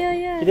just did it.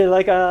 Yeah. He did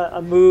like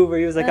a move where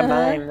he was like a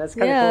mime. That's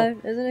kind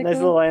of cool. Isn't it nice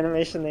cool? little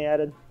animation they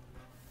added.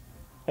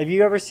 Have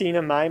you ever seen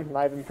a mime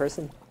live in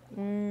person?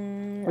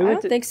 I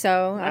don't think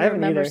so. I don't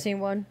remember seeing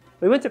one.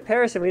 We went to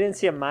Paris and we didn't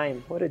see a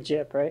mime. What a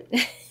jip, right?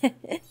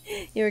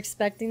 You were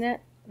expecting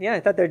that? Yeah, I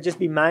thought there'd just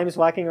be mimes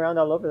walking around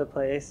all over the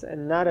place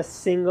and not a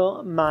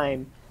single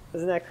mime.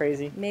 Isn't that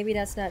crazy? Maybe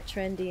that's not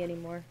trendy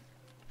anymore.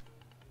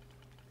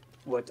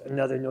 What,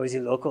 another noisy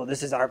local?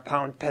 This is our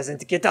pound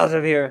peasant. Get out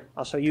of here.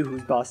 I'll show you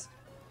who's boss.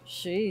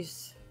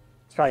 Jeez.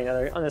 It's probably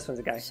another... Oh, this one's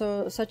a guy.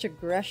 So, such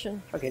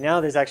aggression. Okay,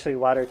 now there's actually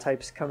water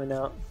types coming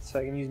out. So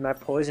I can use my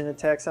poison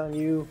attacks on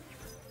you.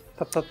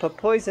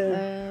 Poison.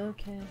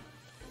 Okay.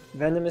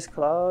 Venomous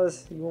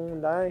claws. You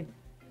won't die.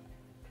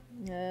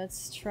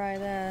 Let's try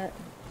that.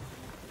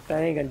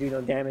 That ain't gonna do no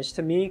damage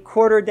to me.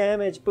 Quarter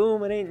damage.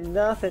 Boom. It ain't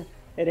nothing.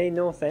 It ain't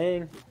no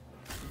thing.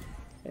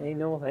 It ain't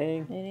no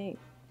thing. It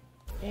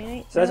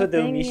ain't So that's what the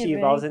nothing, Unishi you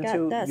evolves ain't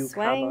into. got that Yukama.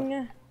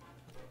 swing.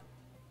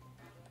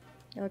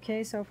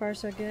 Okay, so far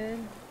so good.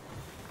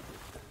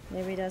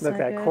 Maybe that's Look, not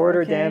that good.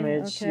 quarter Okay,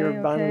 damage. okay, Your okay.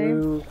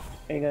 Banru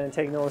ain't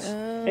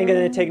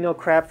gonna take no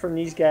crap from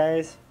these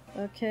guys.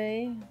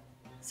 Okay.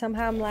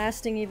 Somehow I'm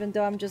lasting even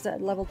though I'm just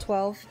at level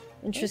 12.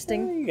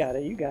 Interesting. Okay, you got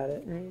it. You got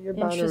it. Your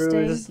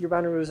Interesting.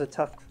 Banru is a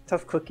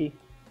tough cookie.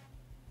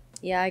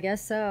 Yeah, I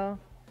guess so.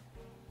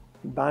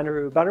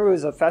 Bonnaroo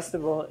is a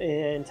festival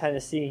in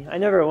Tennessee. I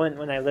never went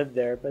when I lived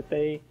there, but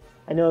I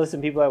know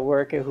some people at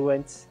work who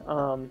went.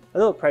 A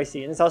little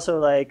pricey, and it's also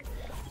like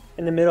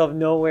in the middle of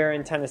nowhere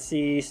in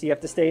Tennessee, so you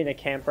have to stay in a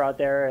camper out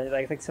there. And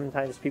I think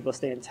sometimes people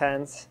stay in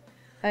tents.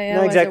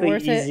 Not exactly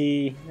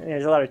easy.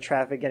 There's a lot of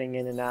traffic getting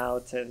in and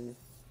out,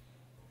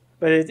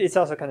 but it's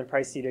also kind of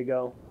pricey to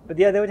go. But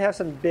yeah, they would have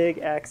some big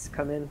acts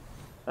come in.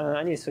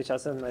 I need to switch out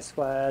some of my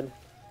squad.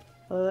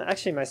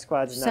 Actually, my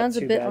squad's not too bad. Sounds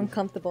a bit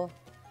uncomfortable.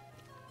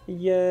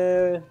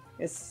 Yeah,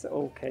 it's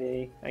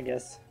okay, I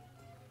guess.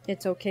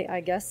 It's okay, I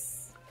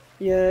guess.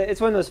 Yeah,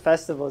 it's one of those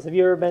festivals. Have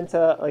you ever been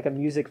to like a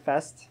music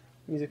festival?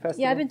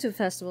 Yeah, I've been to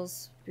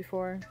festivals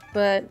before,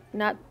 but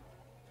not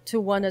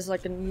to one that's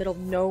like in the middle of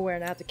nowhere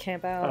and I have to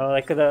camp out.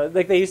 Oh,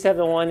 like they used to have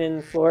the one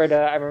in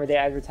Florida. I remember they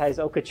advertised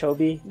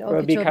Okeechobee, where it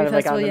would be kind of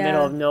like out in the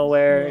middle of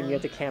nowhere and you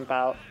have to camp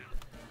out.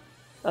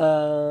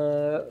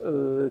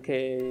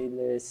 Okay,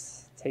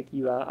 let's take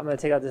you out. I'm gonna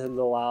take out this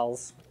little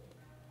owls.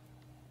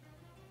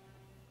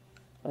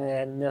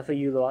 And enough of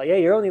you, little. Yeah,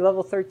 you're only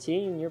level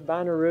 13. You're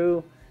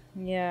Bonnaroo.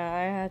 Yeah,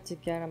 I had to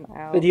get him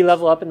out. Did he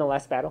level up in the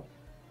last battle?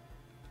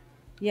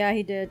 Yeah,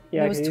 he did.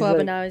 Yeah, he was 12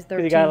 and now he's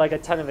 13. He got like a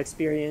ton of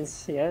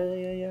experience.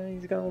 Yeah.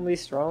 He's gonna be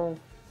strong.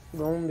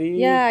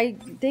 Yeah, I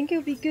think it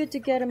would be good to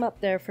get him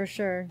up there for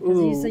sure. Because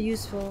he's a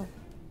useful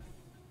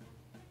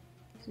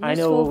I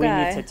know what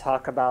guy. we need to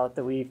talk about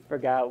that we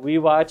forgot. We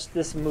watched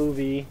this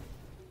movie.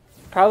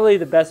 Probably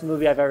the best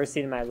movie I've ever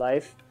seen in my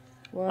life.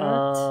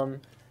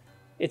 What?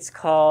 It's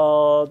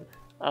called.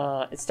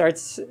 It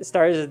stars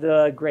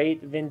the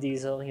great Vin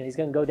Diesel. You know, he's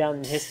gonna go down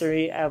in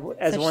history as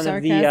one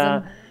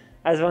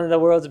of the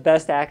world's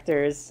best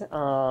actors.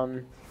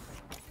 But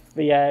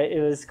yeah,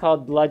 it was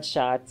called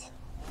Bloodshot,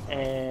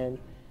 and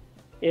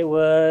it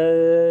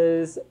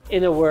was,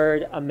 in a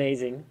word,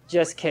 amazing.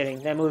 Just kidding.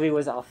 That movie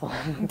was awful.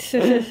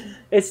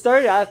 It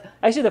started off.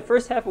 Actually, the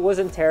first half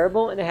wasn't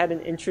terrible, and it had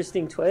an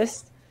interesting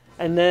twist.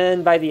 And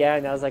then by the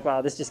end, I was like,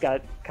 wow, this just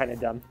got kind of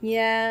dumb.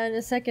 Yeah,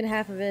 the second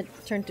half of it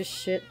turned to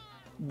shit.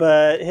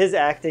 But his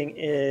acting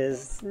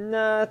is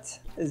not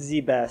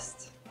the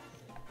best.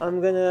 I'm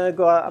gonna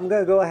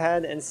go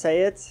ahead and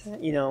say it.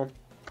 You know,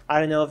 I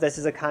don't know if this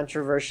is a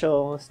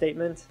controversial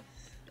statement.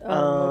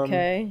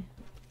 Okay.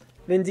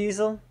 Vin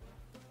Diesel,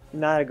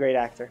 Not a great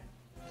actor.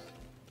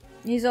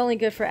 He's only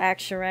good for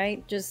action,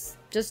 right? Just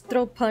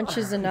throw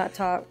punches and not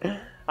talk.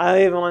 I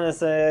don't even want to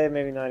say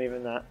maybe not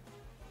even that.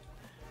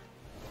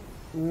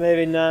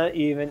 Maybe not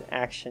even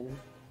action.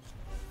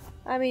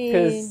 I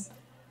mean,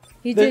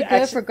 he did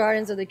good for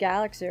Guardians of the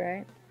Galaxy,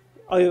 right?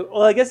 Oh,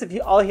 well, I guess if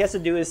all he has to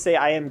do is say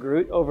 "I am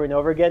Groot" over and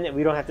over again, and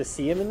we don't have to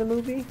see him in the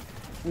movie,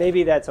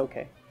 maybe that's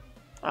okay.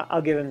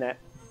 I'll give him that.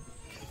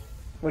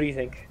 What do you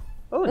think?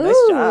 Oh, nice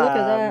job! Look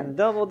at that.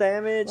 Double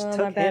damage. Oh,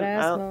 took him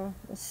out. Asthma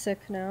is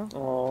sick now.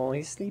 Oh,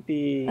 he's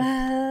sleepy.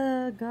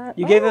 God.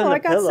 You gave him the I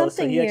got pillow,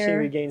 so he here. actually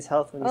regains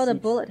health when he sleeps. sleeps.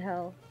 The bullet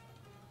hell.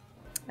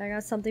 I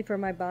got something for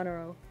my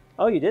Banero.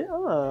 Oh, you did?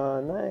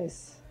 Oh,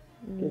 nice.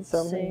 Get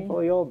something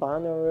for your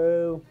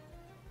Banero.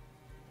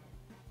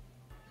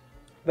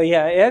 But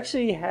yeah, it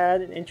actually had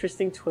an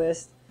interesting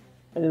twist,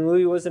 and the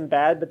movie wasn't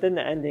bad, but then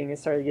the ending, it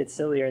started to get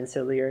sillier and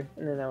sillier,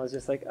 and then I was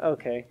just like,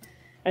 okay.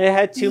 And it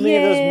had too many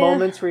of those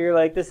moments where you're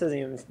like, this doesn't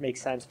even make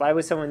sense. Why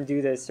would someone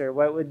do this, or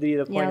what would be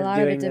the point of doing this? Yeah, a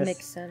lot of it didn't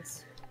make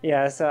sense.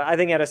 Yeah, so I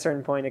think at a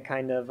certain point it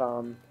kind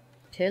of...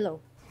 Pillow.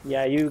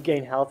 Yeah, you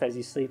gain health as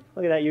you sleep.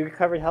 Look at that, you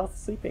recovered health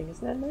sleeping.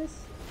 Isn't that nice?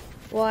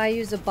 Well, I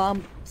use a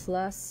bomb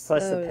plus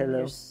a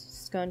pillow.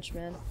 Scunch,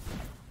 man.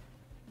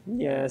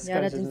 Yeah, Scunch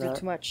that didn't do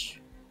too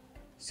much.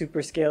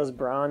 Super scales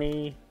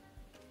brawny.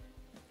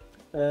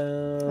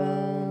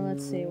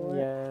 Let's see what.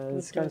 Yeah,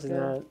 the Scunch is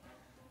not.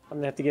 I'm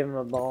gonna have to give him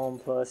a bomb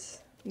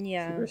plus.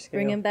 Yeah,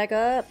 bring him back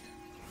up.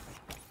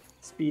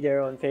 Speed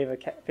arrow in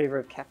favor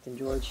of Captain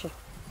George.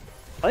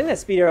 I think that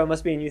speed arrow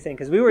must be a new thing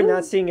because we were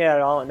not seeing it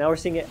at all, and now we're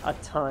seeing it a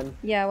ton.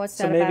 Yeah, what's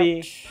so that maybe,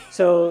 about?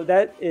 So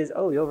that is.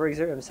 Oh, he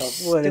overexerted himself.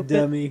 What a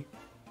dummy.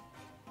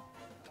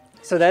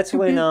 So that's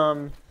when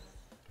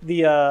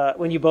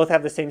when you both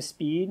have the same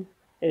speed,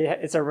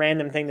 it's a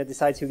random thing that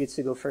decides who gets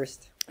to go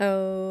first.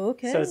 Oh,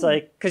 okay. So it's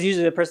like, because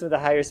usually the person with the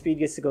higher speed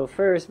gets to go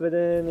first, but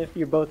then if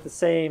you're both the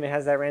same, it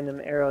has that random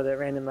arrow that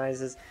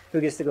randomizes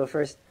who gets to go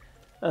first.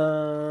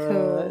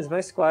 Cool. Is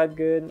my squad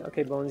good?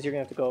 Okay, Bones, you're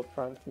going to have to go up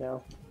front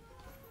now.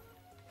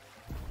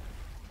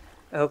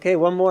 Okay,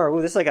 one more.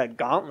 Ooh, this is like a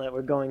gauntlet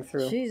we're going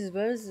through. Jesus,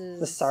 what is this?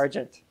 The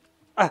sergeant.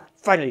 Ah,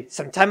 finally,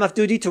 some time off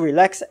duty to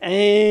relax.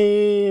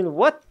 And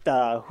what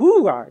the?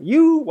 Who are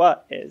you?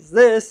 What is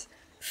this?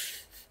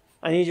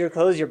 I need your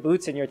clothes, your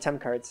boots, and your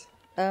temp cards.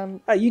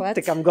 You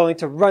think I'm going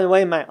to run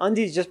away in my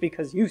undies just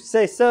because you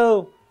say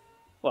so?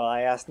 Well,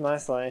 I asked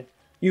nicely.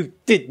 You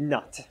did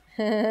not.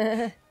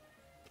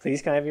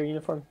 Please, can I have your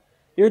uniform?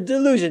 You're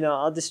delusional.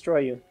 I'll destroy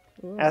you.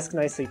 Ooh. Ask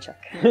nicely, Chuck.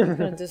 You're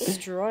gonna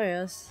destroy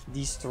us.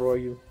 Destroy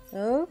you.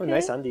 Okay. Oh,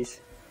 nice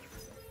undies.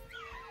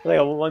 Like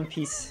a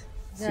one-piece.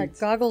 Yeah,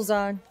 goggles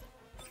on.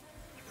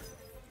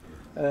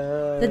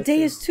 The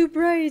day is too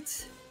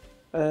bright.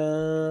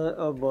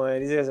 Oh boy,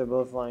 these guys are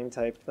both flying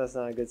type. That's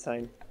not a good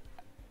sign.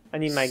 I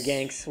need my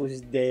ganks,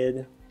 who's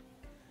dead.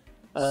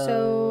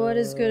 So what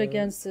is good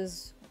against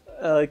this?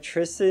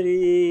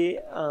 Electricity,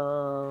 and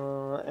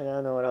I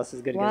don't know what else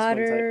is good against one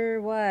type.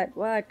 Water,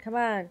 what? Come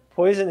on.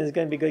 Poison is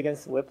going to be good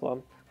against the Whip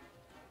Lump.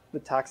 The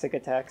toxic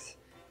attacks.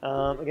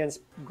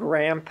 Against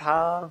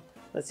Grandpa.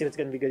 Let's see what's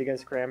going to be good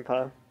against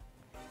Grandpa.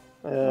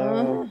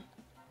 I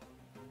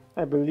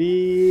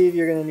believe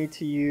you're going to need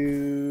to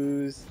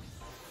use...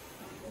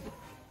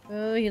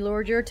 Oh, he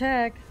lowered your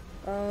attack.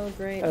 Oh,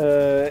 great.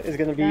 Is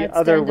going to be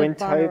other wind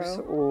types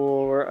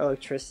or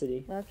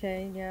electricity.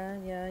 Okay, yeah.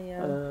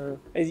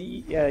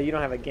 Yeah, you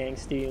don't have a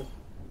ganks, do you?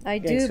 I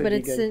do, but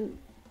it's in...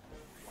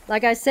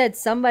 Like I said,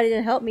 somebody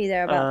didn't help me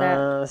there about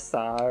that.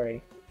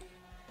 Sorry.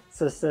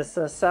 So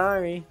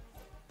sorry.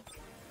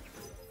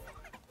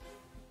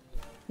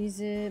 He's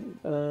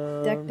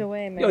decked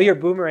away, man. Oh, your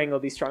boomerang will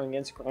be strong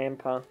against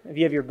Grandpa. If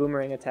you have your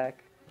boomerang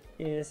attack.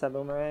 Yes, a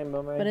boomerang.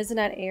 But isn't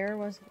that air?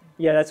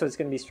 Yeah, that's what's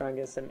going to be strong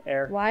against an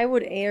air. Why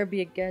would air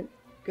be good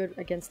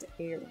against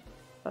air?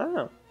 I don't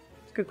know.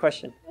 It's a good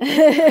question.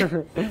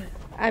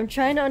 I'm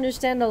trying to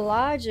understand the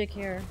logic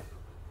here.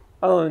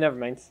 Oh, never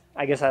mind.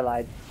 I guess I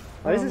lied.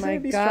 Why oh my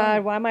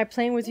god, why am I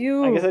playing with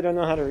you? I guess I don't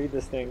know how to read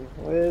this thing.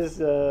 What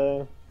is,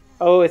 oh,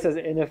 it says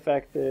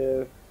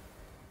ineffective.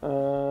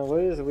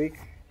 What is weak?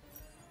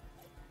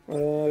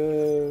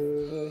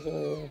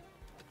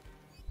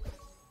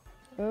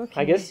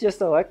 Okay. I guess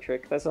just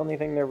electric. That's the only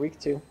thing they're weak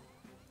to.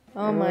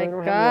 Oh my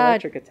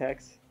god. Electric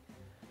attacks.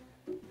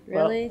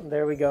 Really? Well,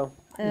 there we go.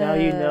 Now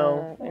you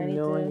know, and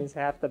knowing is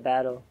half the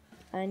battle.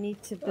 I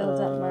need to build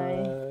up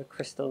my...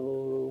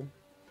 Crystal...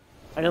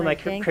 I know my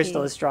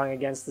crystal is strong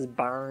against this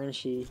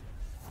Barnshee.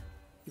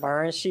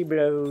 Barnshee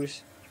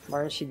blows.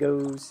 Barnshee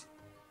goes.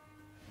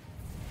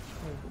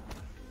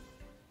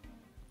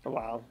 Oh,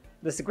 wow.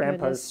 This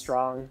Grandpa's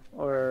strong.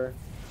 Or...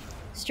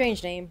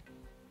 Strange name.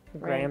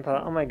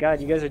 Grandpa. Oh my god,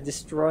 you guys are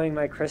destroying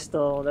my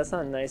crystal. That's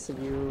not nice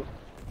of you.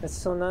 That's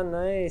so not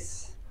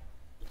nice.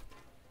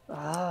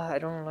 Ah, I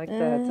don't like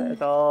that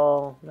at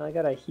all. Now I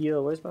gotta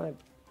heal. Where's my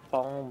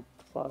bomb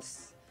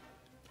plus?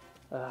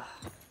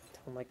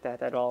 Don't like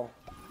that at all.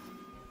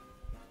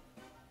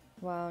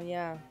 Wow,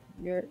 yeah.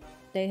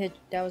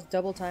 That was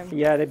double time.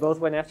 Yeah, they both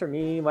went after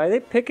me. Why are they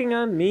picking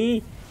on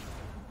me?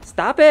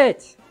 Stop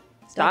it!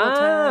 Stop,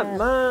 tap.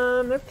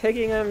 Mom! They're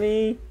picking on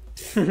me.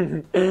 Oh,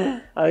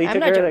 you I'm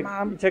not your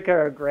mom. You took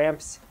her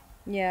Gramps.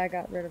 Yeah, I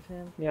got rid of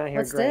him. Yeah, here,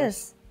 What's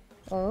Gramps. this?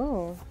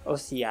 Oh,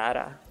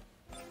 Osiara.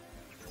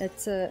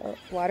 it's a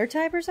water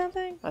type or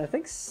something? I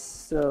think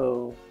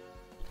so.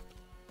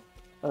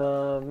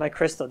 My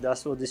crystal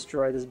dust will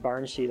destroy this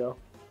barn though.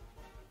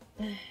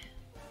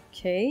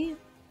 Okay.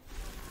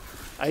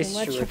 Ice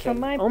much shuriken. for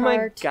my Oh my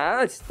part.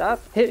 god,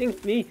 stop hitting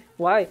me.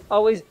 Why?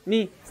 Always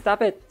me.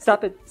 Stop it.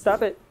 Stop it.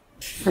 Stop it.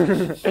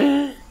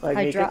 like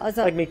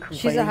me complaining.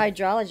 She's a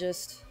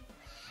hydrologist.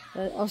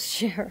 Oh,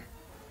 sure.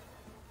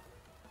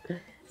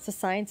 It's a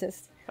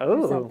scientist. Or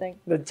Oh, something.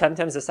 the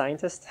TemTem's a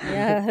scientist?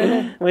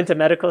 Yeah. Went to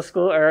medical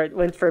school, or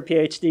went for a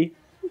PhD.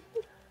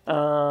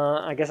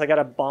 I guess I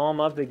gotta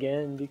balm up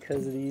again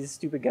because these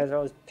stupid guys are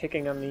always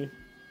picking on me.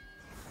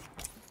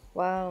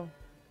 Wow.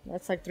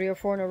 That's like 3 or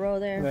 4 in a row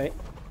there. Right.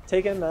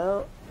 Take him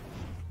out.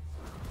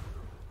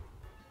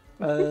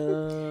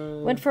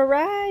 Went for a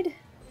ride.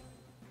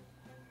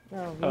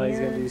 Oh, man. Oh, he's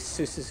gonna do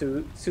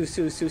Susio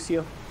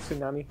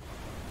Tsunami.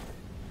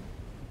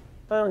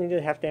 I only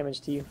did half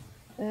damage to you.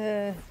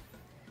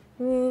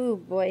 Ooh,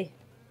 boy.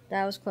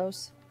 That was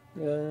close.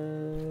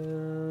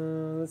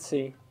 Let's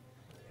see.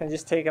 Can I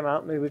just take him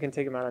out? Maybe we can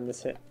take him out on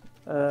this hit.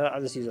 I'll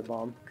just use a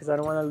bomb because I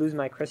don't want to lose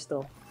my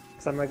crystal.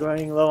 Because I'm like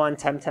running low on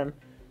TemTem.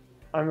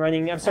 I'm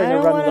starting to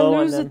run low on them. I don't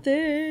want to lose a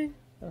thing.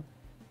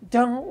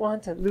 Don't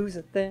want to lose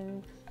a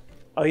thing.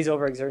 Oh, he's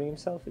overexerting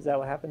himself? Is that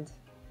what happened?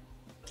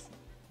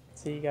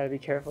 See, you gotta be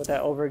careful with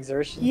that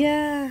overexertion.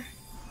 Yeah.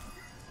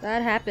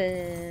 That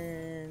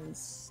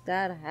happens.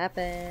 That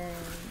happens.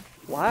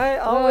 Why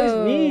always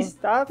me?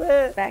 Stop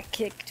it! Back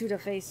kick to the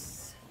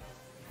face.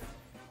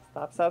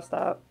 Stop, stop,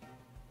 stop.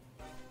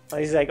 Oh,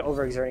 he's like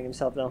overexerting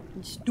himself though.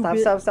 Stupid.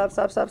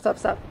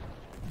 Stop.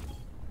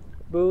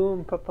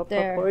 Boom,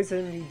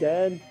 poison, you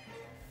dead.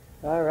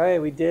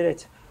 Alright, we did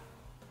it.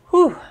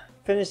 Whew!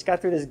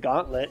 Got through this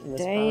gauntlet in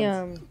this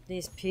Damn, pond.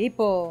 these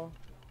people.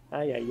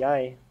 Ay, ay,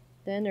 ay.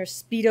 Then there's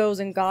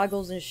speedos and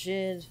goggles and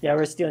shit. Yeah,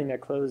 we're stealing their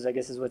clothes, I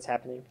guess is what's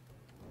happening.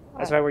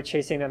 That's why we're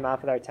chasing them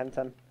off with our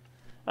TemTem.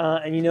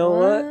 And you know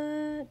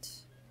what?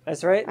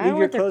 That's right, leave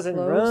your clothes and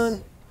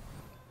run.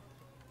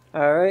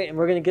 Alright, and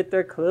we're gonna get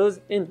their clothes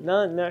in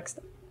the next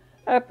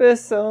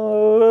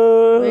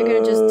episode. We're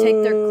gonna just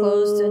take their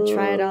clothes and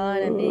try it on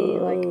and be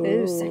like,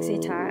 ooh, sexy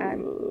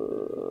time.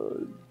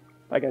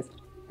 Bye, guys.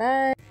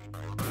 Bye.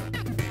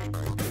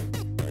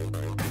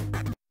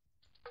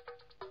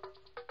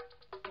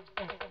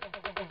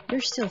 You're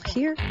still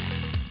here?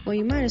 Well,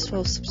 you might as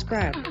well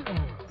subscribe.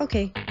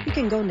 Okay, you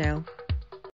can go now.